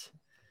fit.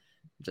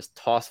 Just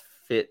toss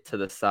fit to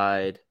the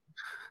side.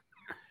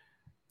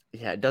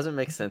 Yeah, it doesn't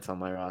make sense on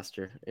my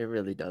roster. It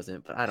really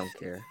doesn't, but I don't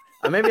care.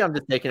 Maybe I'm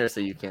just taking her so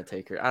you can't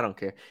take her. I don't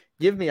care.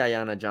 Give me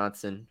Ayanna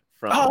Johnson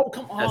from Oh,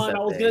 come on. I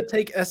was SFA. going to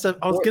take SF.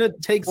 I was going to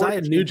take Zaya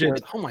 14 Nugent.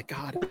 points. Oh, my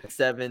God.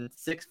 7,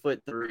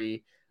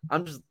 6'3".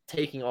 I'm just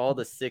taking all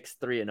the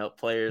 6'3" and up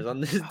players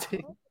on this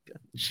team.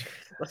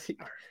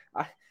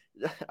 I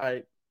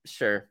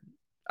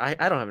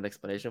don't have an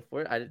explanation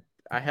for it.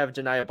 I have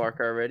Janiyah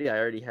Barker already. I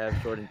already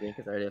have Jordan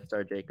Jenkins. I already have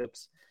Star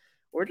Jacobs.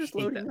 We're just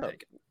loading up.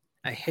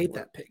 I hate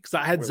that pick because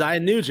I had Zaya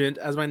Nugent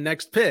as my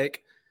next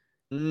pick.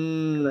 I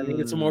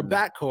needed some more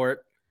backcourt.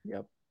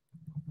 Yep.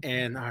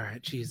 And all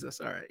right,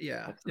 Jesus. All right,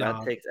 yeah.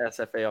 That takes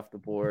SFA off the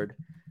board.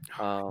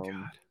 Oh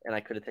and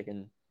I could have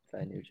taken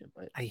Zaya Nugent,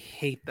 but I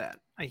hate that.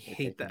 I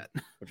hate that.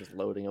 We're just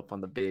loading up on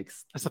the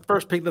bigs. That's the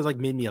first pick that's like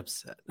made me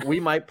upset. We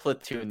might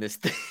platoon this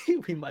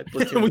thing. We might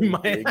platoon. We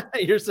might.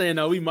 You're saying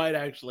no. We might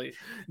actually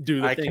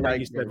do the thing that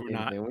you said we're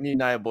not. We need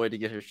Nia Boyd to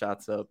get her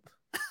shots up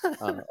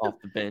off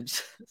the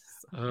bench.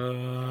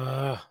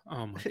 Oh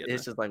my goodness.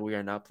 It's just like we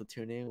are not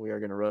platooning. We are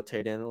going to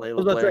rotate in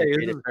Layla Blair,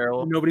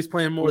 Farrell. Nobody's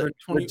playing more than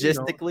 20.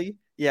 Logistically,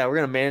 yeah, we're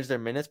going to manage their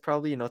minutes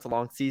probably. It's a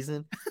long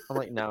season. I'm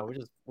like, no,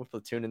 we're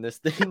platooning this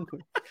thing.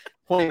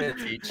 20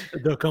 minutes each.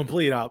 The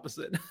complete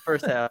opposite.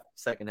 First half,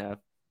 second half.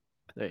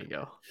 There you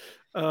go.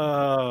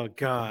 Oh,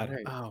 God.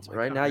 Right, oh, so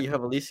right now you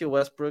have Alicia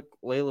Westbrook,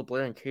 Layla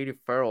Blair, and Katie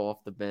Farrell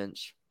off the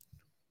bench.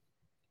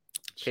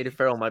 Katie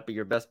Farrell might be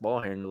your best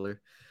ball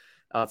handler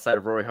outside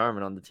of Rory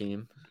Harmon on the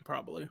team.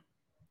 Probably.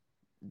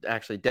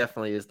 Actually,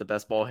 definitely is the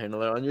best ball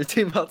handler on your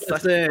team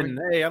outside.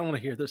 Hey, I don't want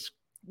to hear this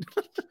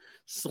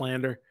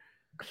slander.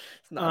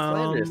 It's not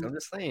slanderous. I'm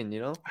just saying,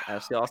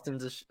 Ashley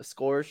Austin's a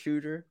scorer,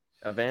 shooter.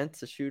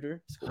 Vance, a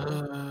shooter. All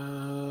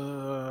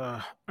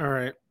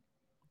right.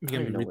 I'm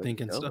going to be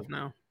rethinking stuff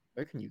now.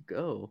 Where can you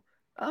go?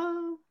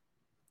 All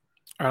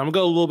right, I'm going to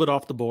go a little bit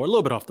off the board.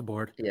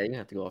 Yeah, you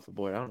have to go off the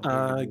board. I don't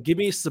know. Give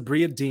me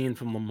Sabria Dean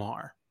from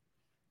Lamar.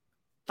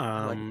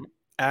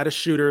 Add a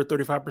shooter,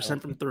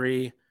 35% from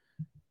 3.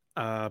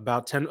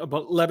 About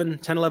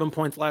 11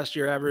 points last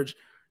year average,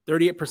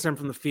 38%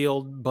 from the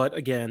field. But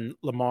again,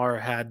 Lamar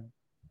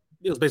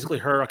it was basically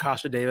her,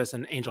 Akasha Davis,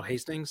 and Angel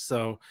Hastings.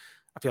 So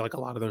I feel like a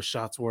lot of those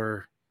shots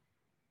were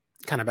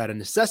kind of out of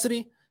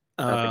necessity.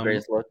 Not the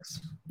greatest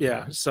looks.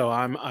 Yeah. So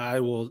I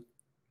will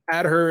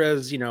add her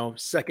as,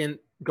 second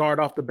guard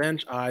off the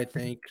bench. I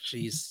think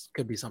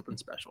could be something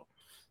special.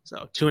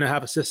 So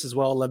 2.5 assists as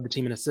well, led the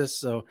team in assists.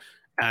 So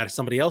add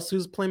somebody else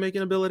who's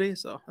playmaking ability.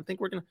 So I think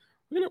we're gonna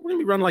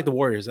be running like the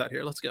Warriors out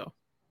here. Let's go.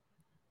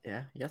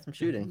 Yeah, you got some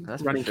shooting.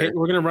 That's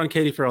we're gonna run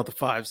Katie Farrell the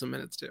 5 some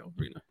minutes too.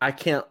 I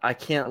can't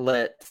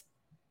let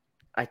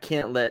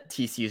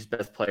TCU's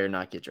best player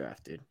not get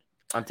drafted.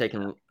 I'm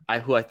taking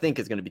who I think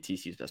is going to be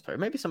TCU's best player.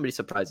 Maybe somebody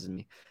surprises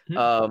me.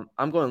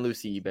 I'm going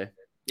Lucy Ebe.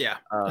 Yeah,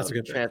 that's a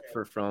good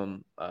transfer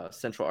from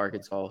Central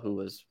Arkansas, who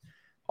was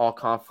all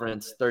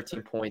conference,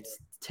 13 points,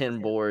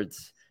 10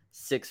 boards,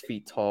 6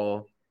 feet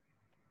tall.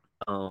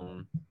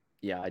 I'm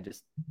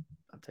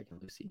taking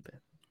Lucy Ebe.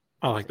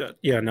 I like that.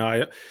 Yeah, no,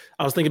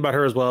 I was thinking about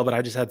her as well, but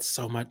I just had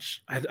so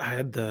much. I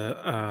had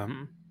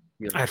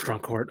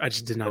front court. I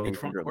just did not need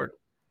front court.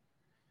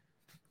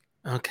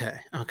 Okay.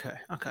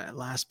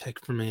 Last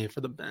pick for me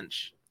for the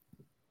bench.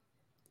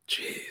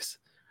 Jeez.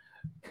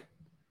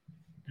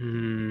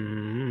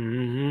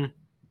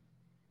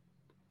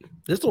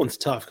 This one's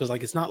tough because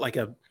it's not like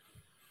a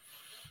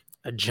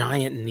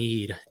giant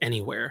need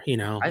anywhere.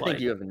 I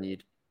think you have a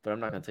need, but I'm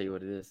not gonna tell you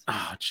what it is.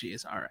 Oh,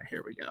 jeez. All right,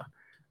 here we go.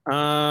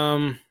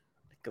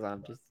 Because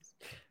I'm just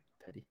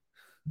petty.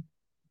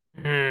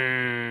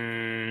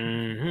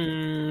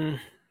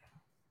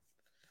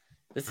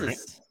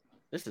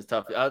 This is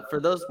tough.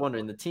 For those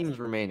wondering, the teams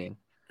remaining: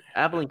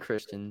 Abilene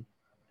Christian,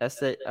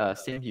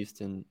 Sam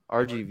Houston,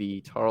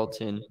 RGV,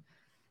 Tarleton,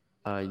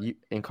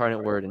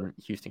 Incarnate Word, and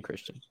Houston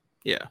Christian.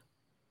 Yeah.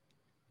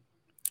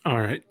 All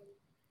right.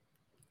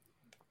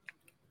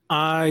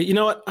 You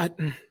know what?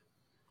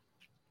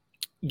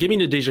 Give me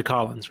Nadeja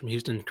Collins from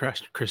Houston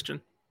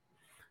Christian.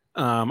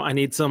 I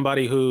need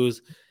somebody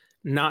who's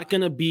not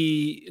gonna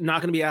be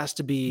asked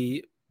to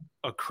be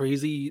a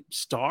crazy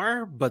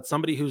star, but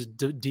somebody who's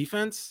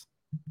defense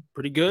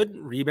pretty good,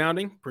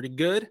 rebounding pretty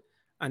good.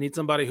 I need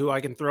somebody who I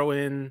can throw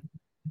in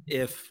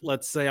if,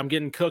 let's say, I'm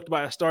getting cooked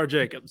by a Star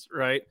Jacobs,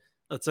 right?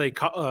 Let's say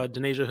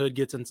Denasia Hood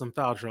gets in some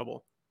foul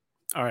trouble.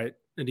 All right,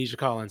 Nadeja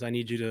Collins, I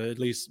need you to at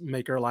least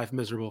make her life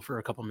miserable for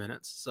a couple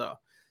minutes. So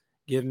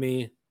give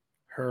me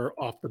her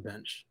off the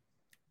bench.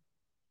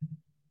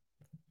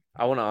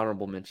 I want an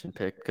honorable mention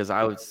pick because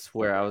I would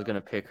swear I was going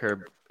to pick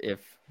her if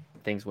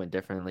things went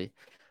differently.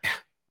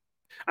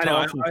 I know.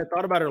 I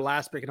thought about her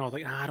last pick and I was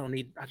like, I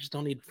just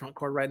don't need front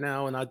court right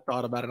now. And I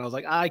thought about it and I was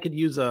like, I could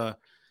use a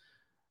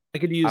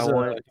dirty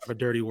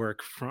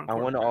work front court.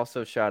 I want to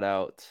also shout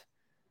out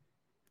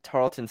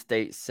Tarleton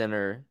State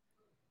center.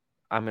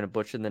 I'm going to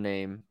butcher the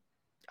name.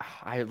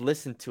 I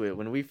listened to it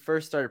when we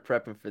first started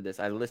prepping for this.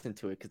 I listened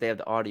to it because they have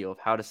the audio of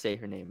how to say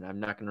her name, and I'm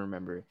not going to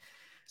remember it.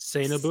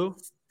 Senabu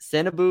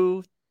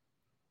Thiam.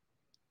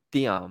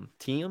 Senabu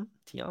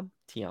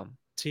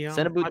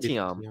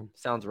Thiam.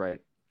 Sounds right.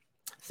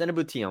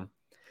 Senabu Thiam.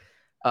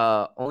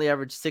 Only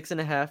averaged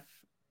 6.5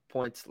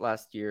 points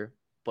last year,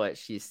 but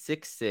she's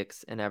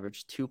 6'6" and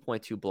averaged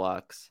 2.2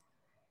 blocks.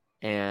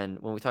 And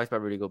when we talked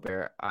about Rudy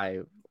Gobert, I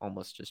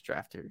almost just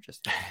drafted her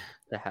just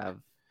to have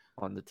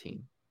on the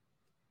team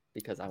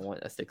because I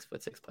want a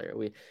 6'6" player.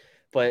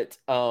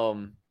 All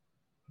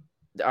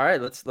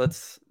right,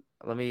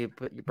 let me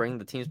bring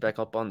the teams back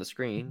up on the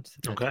screen.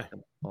 Okay.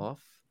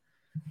 Off.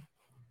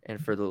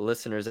 And for the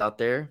listeners out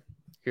there,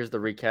 here's the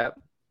recap.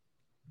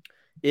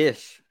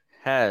 Ish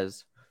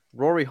has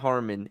Rory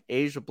Harmon,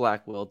 Asia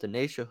Blackwell,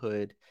 Denasia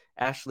Hood,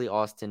 Ashley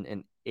Austin,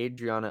 and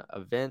Adriana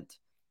Avent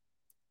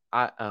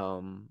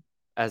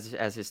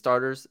as his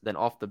starters. Then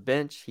off the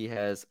bench, he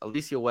has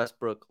Alicia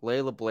Westbrook,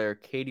 Layla Blair,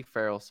 Katie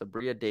Farrell,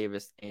 Sabria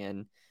Davis,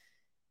 and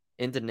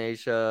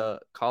Indonesia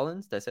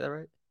Collins. Did I say that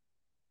right?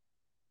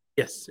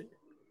 Yes.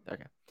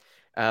 Okay.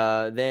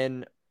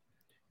 Then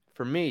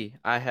for me,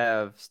 I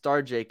have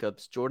Star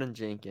Jacobs, Jordan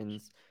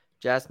Jenkins,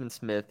 Jasmine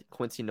Smith,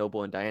 Quincy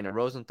Noble, and Diana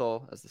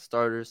Rosenthal as the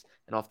starters.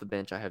 And off the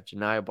bench, I have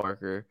Janiyah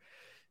Barker,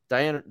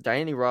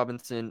 Diane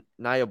Robinson,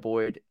 Nia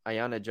Boyd,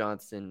 Ayanna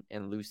Johnson,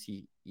 and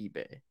Lucy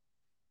eBay.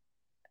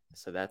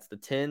 So that's the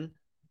 10.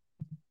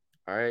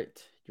 All right.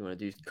 You want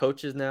to do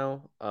coaches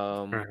now?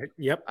 All right.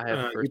 Yep. I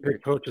have you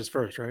pick coaches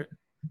first, right?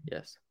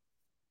 Yes.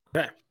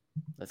 Okay.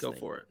 Let's go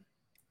for it.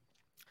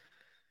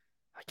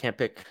 I can't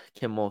pick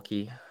Kim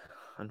Mulkey,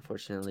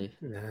 unfortunately.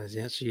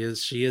 Yeah, she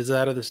is. She is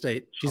out of the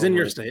state. She's in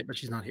your state, but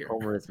she's not here.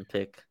 Homerism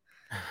pick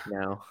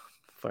now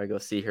before I go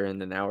see her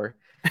in an hour.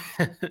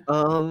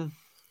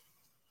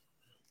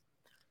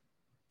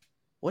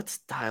 What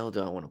style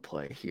do I want to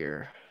play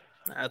here?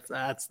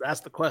 That's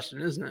the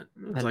question, isn't it?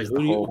 It's like,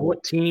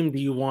 what team do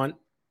you want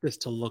this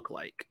to look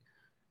like?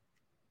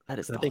 That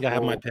is. I think I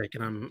have my pick,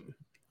 and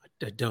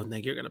I don't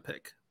think you're gonna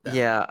pick that.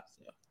 Yeah.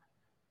 So.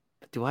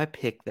 Do I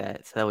pick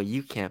that so that way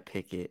you can't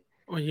pick it?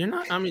 Well, you're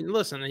not. I mean,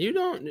 listen, you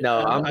don't. No,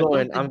 I'm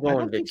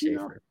going Vic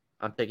Schaefer.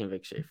 I'm picking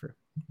Vic Schaefer.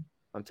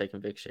 I'm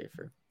taking Vic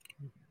Schaefer.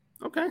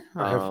 Okay.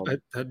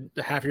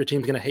 Half your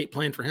team's gonna hate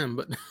playing for him,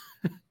 but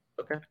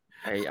okay.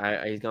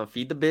 He's gonna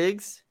feed the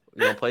bigs.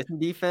 We're gonna play some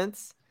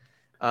defense.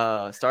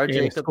 Star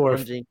Jacobs,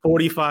 Jordan Jenkins,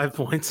 45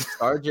 points.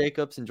 Star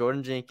Jacobs and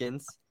Jordan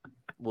Jenkins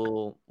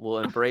will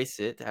embrace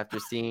it after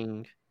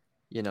seeing,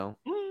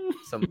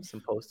 some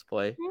post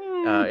play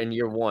in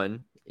year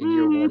one. In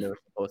year one, they were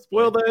supposed to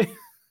play. Will they?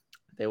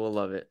 They will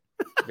love it.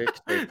 Vic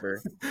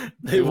Schaefer.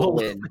 They will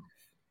win.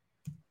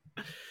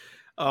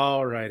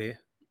 All righty.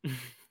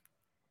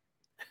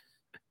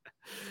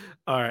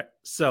 All right.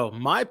 So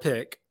my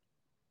pick,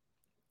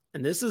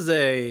 and this is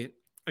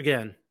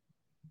again,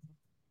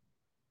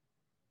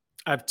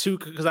 I have two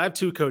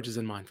coaches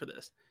in mind for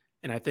this,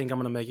 and I think I'm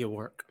going to make it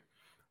work.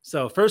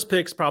 So first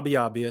pick's probably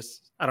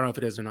obvious. I don't know if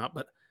it is or not,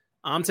 but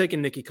I'm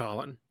taking Nikki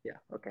Collin. Yeah.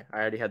 Okay. I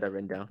already had that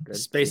written down. Good.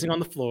 Spacing on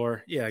the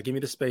floor. Yeah. Give me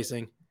the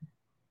spacing,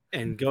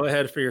 and go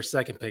ahead for your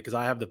second pick because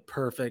I have the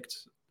perfect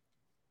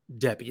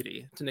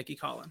deputy to Nikki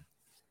Collin.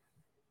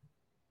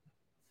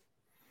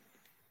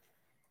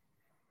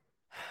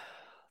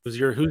 Who's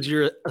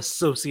your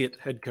associate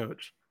head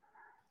coach?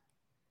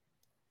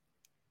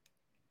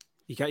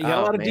 You got a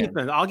lot of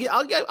defense. I'll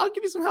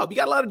give you some help. You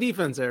got a lot of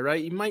defense there,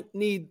 right? You might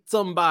need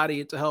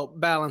somebody to help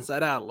balance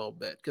that out a little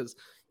bit because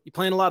you're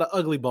playing a lot of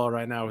ugly ball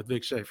right now with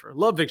Vic Schaefer.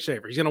 Love Vic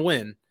Schaefer. He's gonna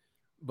win,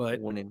 but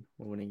we're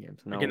winning games.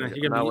 No, you're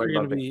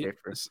gonna be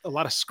a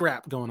lot of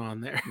scrap going on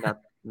there.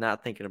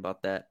 Not thinking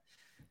about that.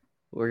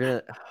 We're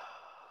gonna.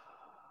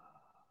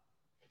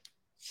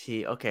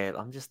 Okay.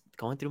 I'm just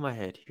going through my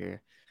head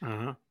here.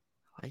 Uh-huh.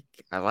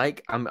 I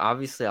like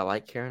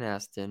Karen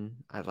Aston.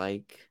 I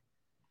like.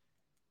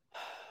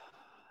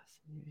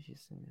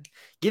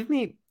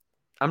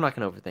 I'm not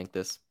going to overthink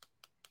this.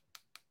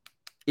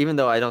 Even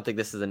though I don't think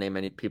this is a name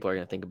many people are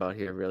going to think about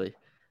here, really.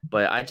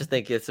 But I just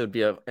think this would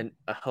be a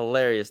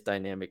hilarious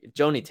dynamic.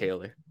 Joni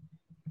Taylor.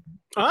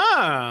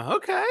 Ah,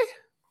 okay.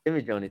 Give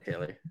me Joni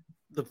Taylor.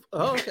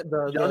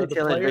 Joni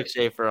Taylor and Vic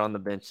Schaefer on the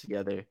bench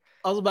together.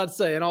 I was about to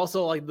say, and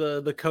also like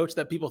the coach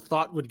that people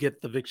thought would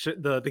get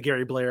the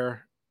Gary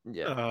Blair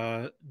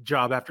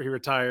job after he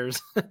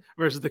retires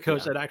versus the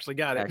coach that actually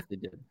got it. Actually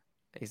did.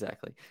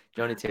 Exactly.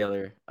 Joni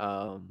Taylor.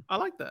 I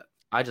like that.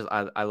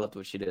 I loved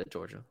what she did at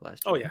Georgia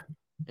last year. Oh, yeah.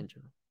 In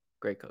general.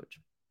 Great coach.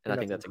 And I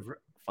think that's a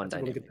fun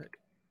dynamic. Really pick.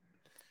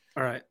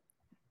 All right.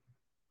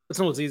 This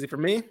one was easy for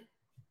me. Give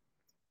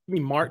me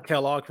Mark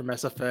Kellogg from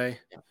SFA.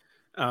 Yeah.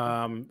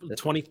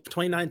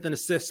 29th in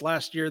assists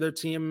last year, their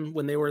team,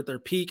 when they were at their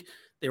peak,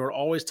 they were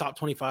always top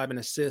 25 in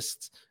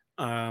assists.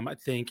 I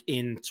think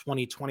in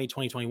 2020,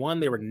 2021,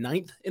 they were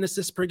 9th in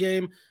assists per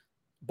game.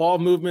 Ball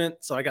movement.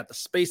 So I got the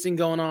spacing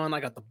going on.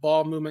 I got the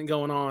ball movement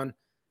going on.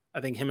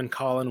 I think him and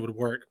Collin would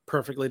work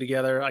perfectly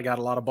together. I got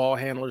a lot of ball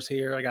handlers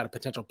here. I got a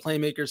potential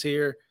playmakers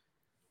here.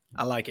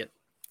 I like it.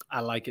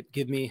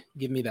 Give me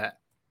that.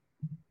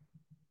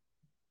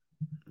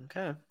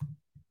 Okay.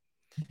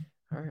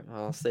 All right.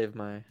 Well, I'll save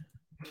my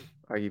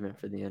argument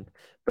for the end.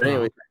 But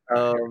anyway,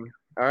 all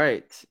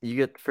right. You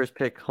get the first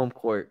pick, home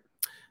court.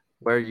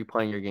 Where are you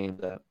playing your games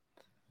at?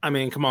 I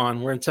mean, come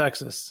on. We're in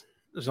Texas.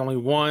 There's only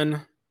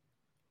one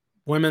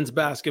women's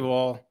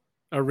basketball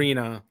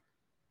arena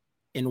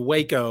in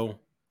Waco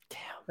Damn.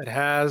 that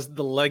has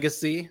the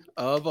legacy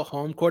of a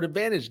home court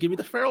advantage. Give me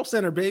the Farrell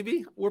Center,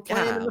 baby. We're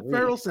playing in the Golly.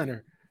 Farrell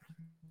Center.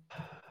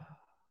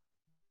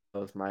 That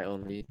was my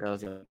only. That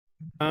was the thing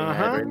I Uh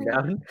had huh. written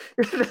down.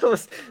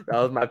 that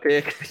was my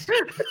pick.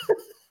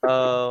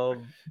 Oh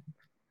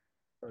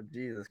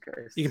Jesus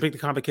Christ! You can pick the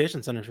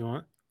Convocation Center if you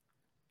want.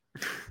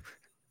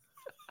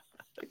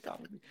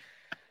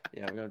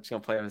 Yeah, I'm just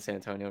gonna play him in San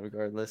Antonio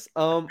regardless.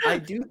 I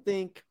do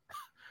think.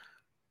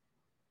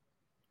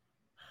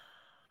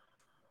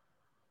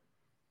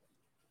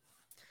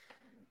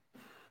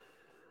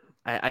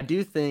 I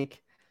do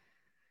think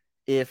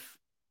if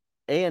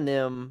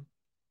A&M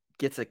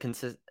gets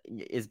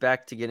is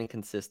back to getting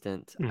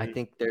consistent, I Mhm.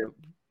 think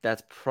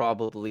that's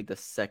probably the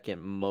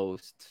second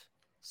most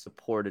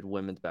supported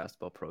women's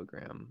basketball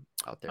program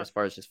out there as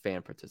far as just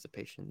fan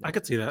participation. I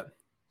could see that.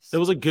 It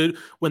was a good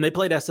when they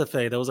played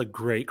SFA. That was a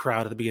great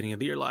crowd at the beginning of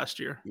the year last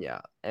year. Yeah,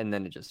 and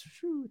then it just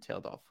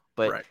tailed off.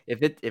 But Right.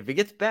 if it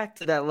gets back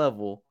to that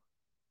level,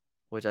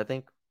 which I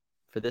think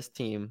for this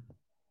team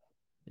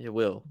it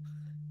will,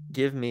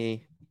 give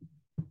me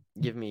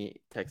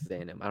Texas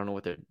A&M. I don't know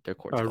what their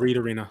court's called. Reed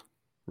Arena.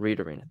 Reed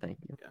Arena. Thank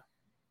you. Yeah.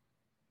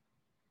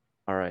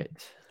 All right.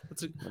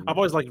 I've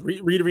always like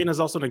Reed Arena is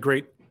also in a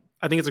great.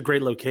 I think it's a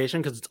great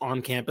location because it's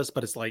on campus,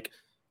 but it's like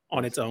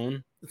on its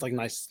own. It's like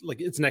nice,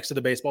 like it's next to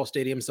the baseball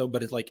stadium. So,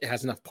 but it's like it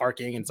has enough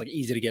parking and it's like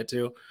easy to get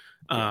to.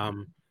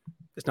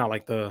 It's not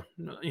like I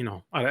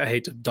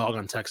hate to dog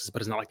on Texas,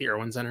 but it's not like the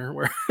Irwin Center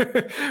where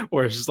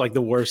where it's just like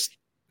the worst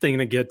thing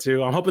to get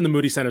to. I'm hoping the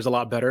Moody Center is a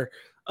lot better.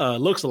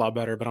 Looks a lot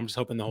better, but I'm just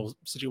hoping the whole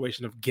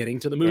situation of getting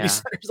to the Moody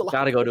Center is a lot.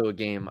 Gotta go to a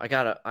game. I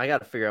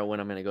gotta figure out when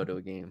I'm gonna go to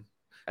a game.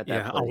 At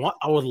that place.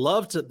 I would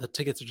love to. The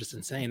tickets are just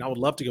insane. I would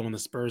love to go when the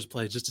Spurs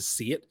play just to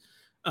see it.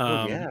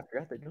 I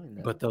forgot they're doing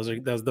that. But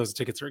those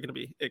tickets are going to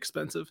be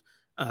expensive.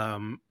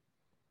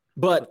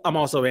 But I'm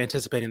also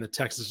anticipating that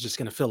Texas is just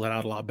going to fill it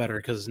out a lot better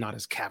because it's not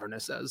as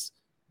cavernous as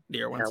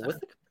the Irwin Center.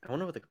 I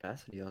wonder what the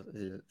capacity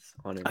is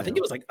on it. I think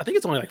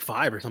it's only like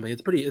 5 or something.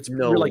 It's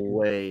no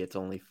way. It's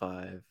only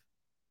 5.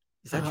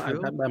 Is that true?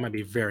 That might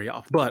be very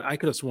off, but I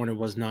could have sworn it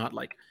was not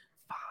like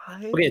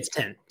 5. Okay, it's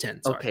 10.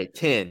 Sorry. Okay,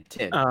 10.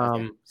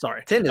 Okay.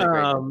 Sorry. 10 is great.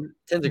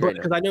 10's a great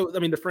because I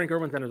the Frank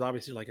Irwin Center is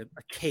obviously like a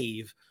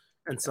cave,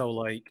 and so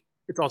like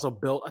it's also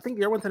built. I think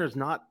the Irwin Center is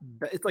not.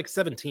 It's like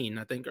 17,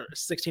 I think, or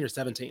 16 or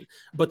 17.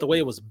 But the way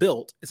it was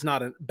built, it's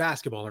not a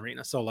basketball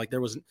arena. So like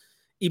there was,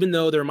 even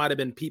though there might have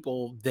been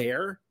people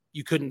there,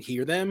 you couldn't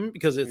hear them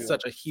because it's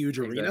such a huge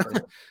arena.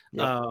 Exactly.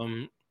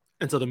 Yep.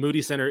 And so the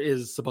Moody Center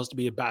is supposed to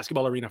be a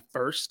basketball arena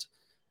first.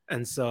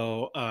 And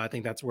so I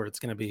think that's where it's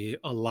going to be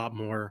a lot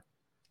more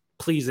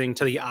pleasing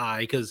to the eye,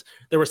 because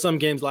there were some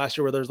games last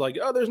year where there's like,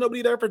 oh, there's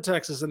nobody there for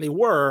Texas. And they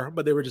were,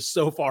 but they were just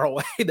so far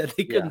away that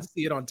they couldn't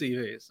see it on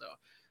TV. So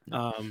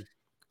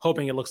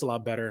hoping it looks a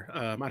lot better.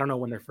 I don't know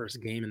when their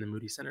first game in the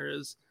Moody Center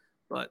is,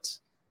 but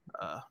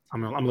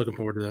I'm looking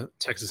forward to the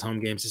Texas home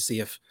games to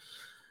see if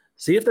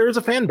there is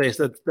a fan base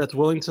that's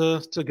willing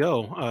to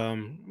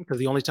go. Because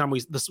the only time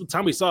we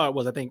saw it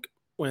was, I think,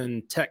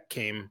 when Tech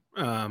came.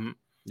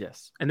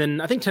 Yes. And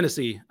then I think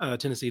Tennessee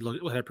had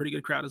a pretty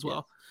good crowd as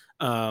well.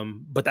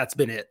 But that's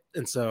been it.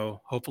 And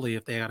so hopefully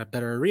if they had a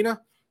better arena,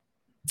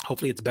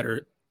 hopefully it's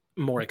better,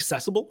 more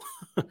accessible.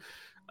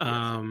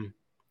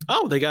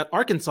 They got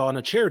Arkansas in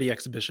a charity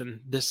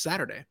exhibition this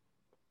Saturday.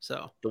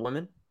 So the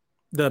women?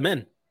 The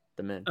men.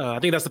 The men. I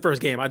think that's the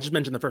first game. I just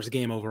mentioned the first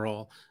game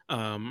overall.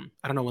 I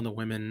don't know if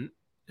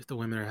the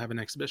women are having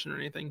an exhibition or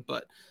anything,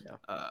 but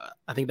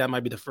I think that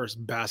might be the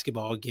first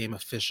basketball game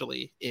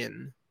officially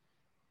in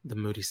the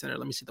Moody Center.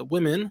 Let me see. The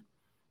women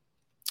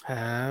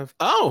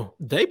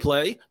they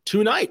play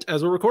tonight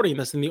as we're recording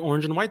this in the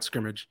orange and white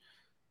scrimmage.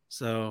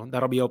 So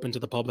that'll be open to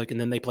the public.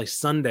 And then they play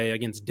Sunday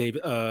against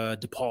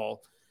DePaul.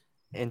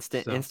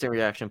 Instant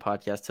reaction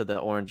podcast to the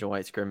orange and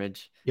white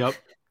scrimmage. Yep.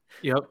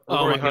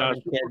 Oh my gosh.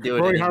 Can't do it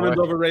Rory anymore. Harmon's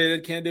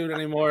overrated. Can't do it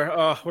anymore.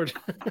 Oh, we're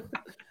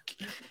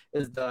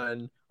it's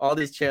done. All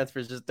these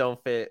transfers just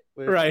don't fit.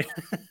 Right.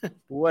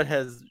 What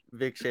has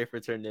Vic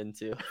Schaefer turned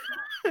into?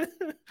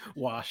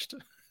 Washed.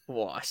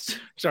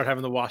 Start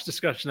having the wash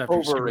discussion after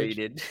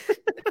overrated.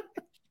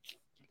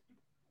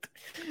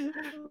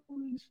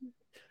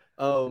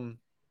 All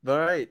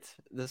right.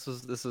 This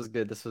was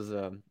good. This was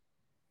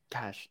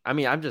gosh. I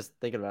mean, I'm just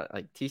thinking about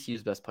like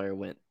TCU's best player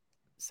went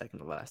second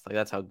to last. Like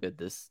that's how good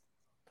this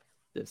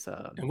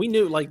and we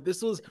knew like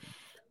this was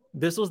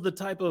the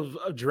type of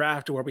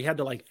draft where we had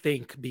to like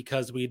think,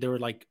 because there were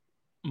like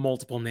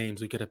multiple names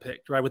we could have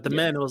picked, right? With the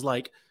men, it was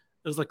like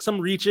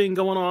some reaching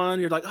going on.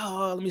 You're like,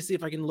 oh, let me see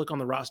if I can look on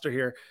the roster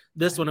here.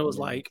 This one, it was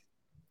like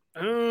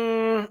I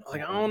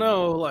don't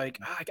know, like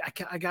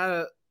I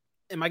gotta,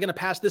 am I gonna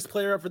pass this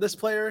player up for this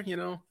player? You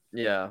know?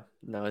 Yeah.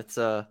 No, it's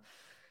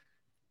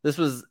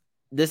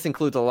this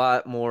includes a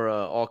lot more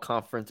all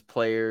conference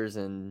players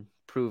and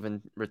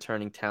proven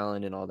returning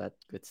talent and all that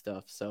good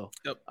stuff. So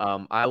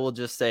I will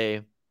just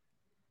say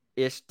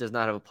Ish does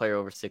not have a player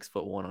over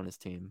 6'1" on his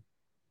team.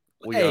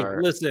 We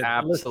are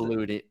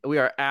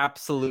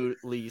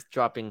absolutely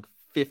dropping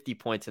 50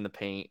 points in the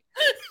paint.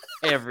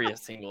 every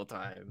single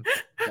time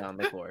down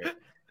the court.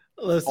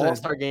 Listen,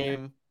 All-Star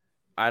game,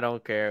 I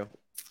don't care.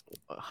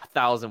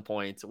 1,000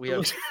 points. We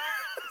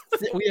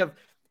have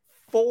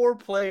 4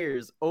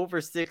 players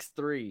over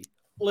 6'3".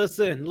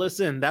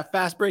 listen. That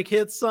fast break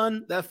hits,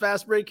 son. That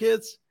fast break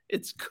hits.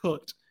 It's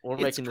cooked. We're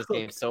It's making this cooked.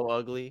 game so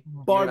ugly.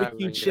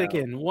 Barbecue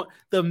chicken. What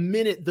the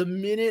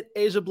minute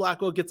Asia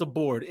Blackwell gets a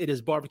board, it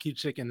is barbecue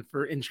chicken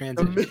in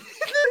transition.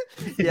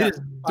 Yeah, It is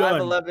done.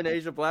 5'11"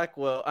 Asia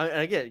Blackwell.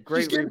 Again,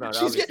 great rebound.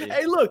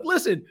 Hey, look,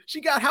 listen. She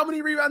got how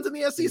many rebounds in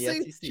the SEC?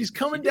 SEC. She's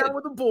coming She down did.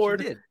 with the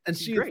board, She did. and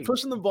She's she's great.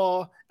 pushing the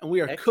ball, and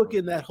we are Excellent.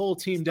 cooking that whole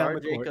team down Star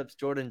the court. Jacobs,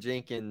 Jordan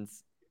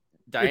Jenkins,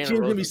 The Diana team's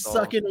gonna be Rosenthal.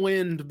 sucking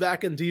wind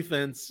back in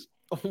defense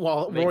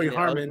while Making Rory it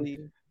Harmon. ugly.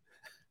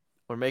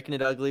 We're making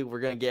it ugly. We're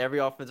gonna get every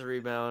offensive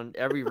rebound,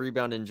 every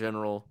rebound in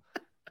general.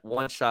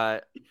 One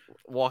shot,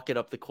 walk it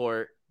up the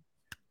court,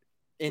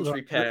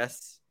 entry Look,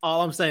 pass.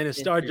 All I'm saying is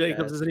Star Entry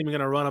Jacobs pass. isn't even going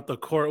to run up the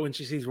court when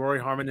she sees Rory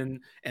Harmon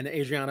and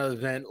Adriana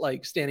Event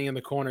like standing in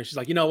the corner. She's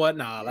like, you know what?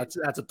 Nah, that's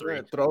a We're three.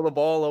 gonna throw the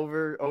ball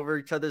over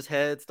each other's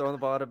heads, throwing the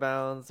ball out of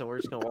bounds, and we're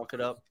just gonna walk it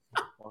up,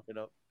 walk it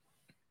up,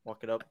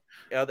 walk it up.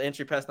 Yeah, the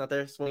entry pass not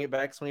there. Swing it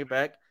back, swing it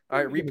back. All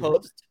right,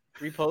 repost.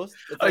 It's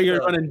Are like you the-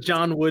 running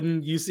John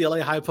Wooden UCLA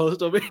high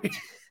post over here?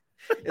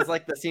 It's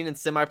like the scene in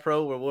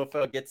Semi-Pro where Will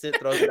Ferrell gets it,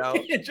 throws it out,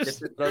 It just-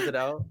 gets it, throws it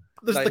out.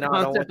 This is Like, the no,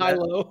 I don't constant want high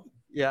that. low.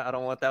 Yeah, I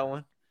don't want that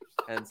one.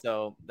 And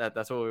so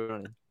that's what we're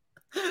running.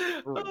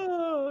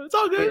 Oh, it's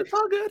all good. It's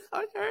all good.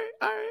 All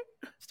right.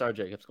 Star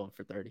Jacobs going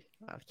for 30.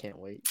 I can't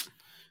wait.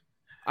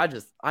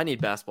 I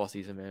need basketball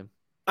season, man.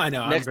 I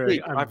know. Next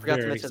week, I'm I forgot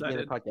to very mention at the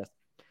beginning excited. of the podcast.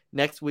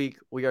 Next week,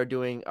 we are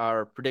doing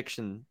our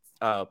prediction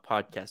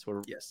podcast.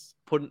 Yes.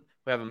 We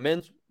have a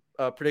men's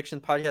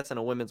prediction podcast and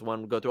a women's one.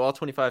 We'll go through all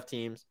 25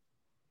 teams.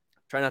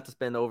 Try not to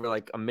spend over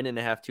like a minute and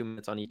a half, 2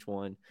 minutes on each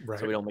one, Right.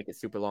 so we don't make it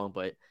super long.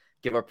 But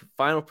give our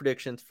final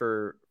predictions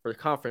for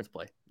conference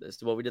play. This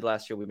is what we did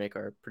last year. We make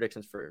our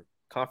predictions for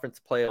conference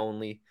play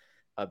only,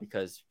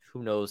 because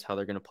who knows how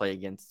they're going to play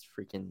against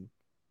freaking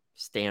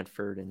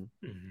Stanford and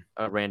Mhm.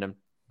 a random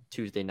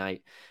Tuesday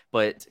night.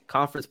 But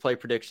conference play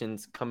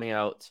predictions coming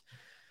out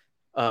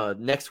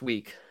next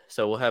week.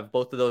 So we'll have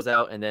both of those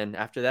out, and then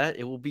after that,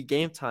 it will be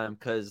game time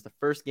because the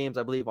first games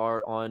I believe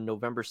are on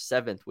November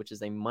 7th, which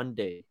is a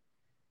Monday.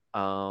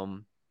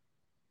 And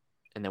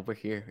then we're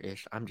here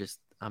ish.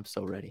 I'm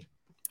so ready.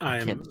 I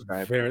can't am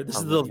describe very. This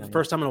how is ready I the am.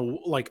 first time in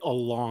a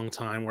long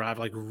time where I've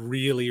like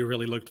really,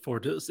 really looked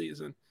forward to the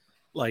season,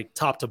 like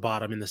top to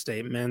bottom in the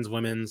state, men's,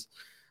 women's.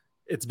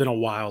 It's been a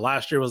while.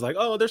 Last year was like,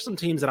 oh, there's some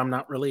teams that I'm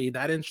not really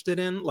that interested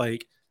in.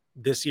 Like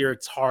this year,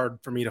 it's hard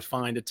for me to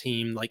find a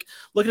team. Like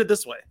look at it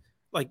this way: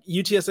 like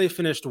UTSA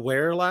finished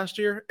where last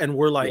year, and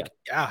we're like,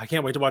 yeah, I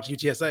can't wait to watch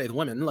UTSA the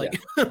women. Like,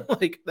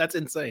 like that's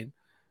insane.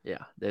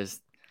 Yeah,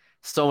 there's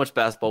so much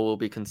basketball will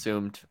be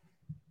consumed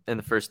in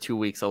the first 2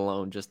 weeks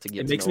alone just to get.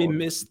 It to makes know me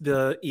miss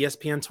the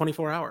ESPN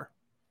 24-hour.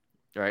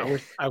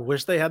 right. I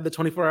wish they had the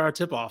 24-hour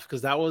tip off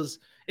because that was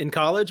in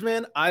college,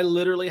 man. I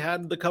literally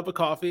had the cup of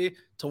coffee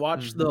to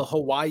watch the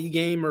Hawaii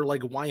game or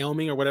like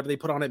Wyoming or whatever they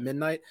put on at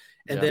midnight.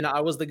 And Yeah. then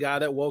I was the guy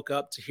that woke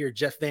up to hear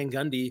Jeff Van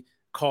Gundy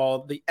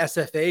call the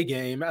SFA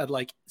game at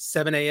like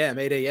 7 a.m.,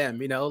 8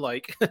 a.m. You know,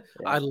 like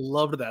I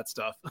loved that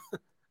stuff.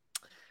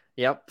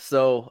 Yep.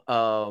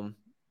 So,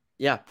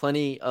 yeah,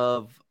 plenty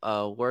of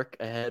work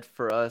ahead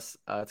for us.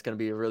 It's going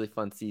to be a really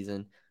fun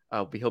season.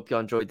 We hope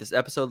y'all enjoyed this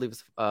episode. Leave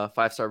us a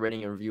 5-star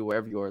rating and review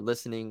wherever you are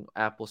listening,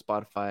 Apple,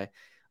 Spotify,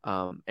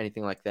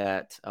 anything like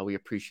that. We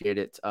appreciate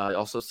it.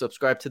 Also,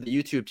 subscribe to the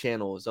YouTube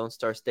channel, Zone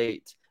Star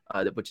State,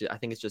 which I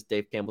think it's just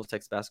Dave Campbell's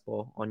Texas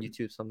Basketball on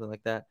YouTube, something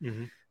like that.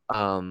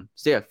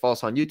 So, yeah, follow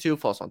us on YouTube,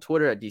 follow us on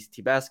Twitter at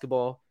DCT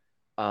Basketball.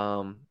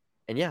 And,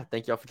 yeah,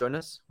 thank y'all for joining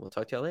us. We'll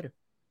talk to y'all later.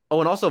 Oh,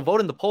 and also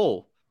vote in the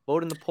poll.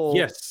 Vote in the poll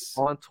Yes.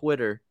 on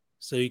Twitter.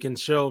 So you can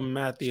show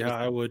Matthew how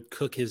I would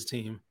cook his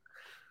team.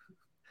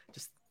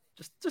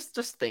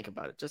 Just think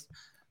about it.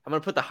 I'm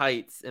gonna put the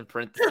heights in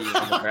parentheses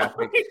on the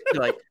graphic.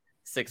 Like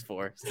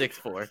 6'4",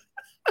 6'4",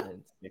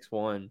 and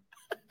 6'1",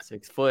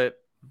 6 foot.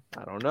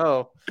 I don't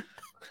know.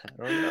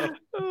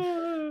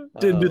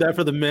 Didn't do that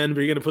for the men,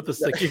 but you're gonna put the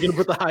six. You're gonna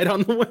put the height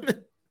on the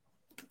women.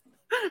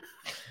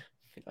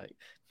 Like,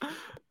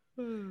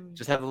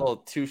 just have a little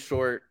too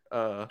short.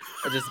 I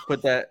just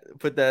put that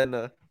in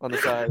on the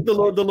side. The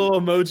little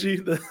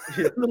emoji, the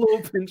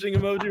little pinching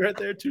emoji right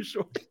there, too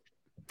short.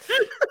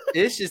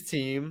 Ish's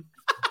team.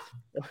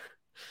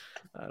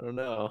 I don't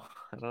know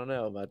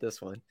about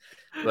this one,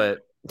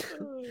 but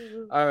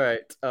all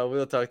right.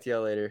 We'll talk to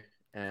y'all later,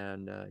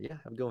 and yeah,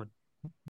 have a good one.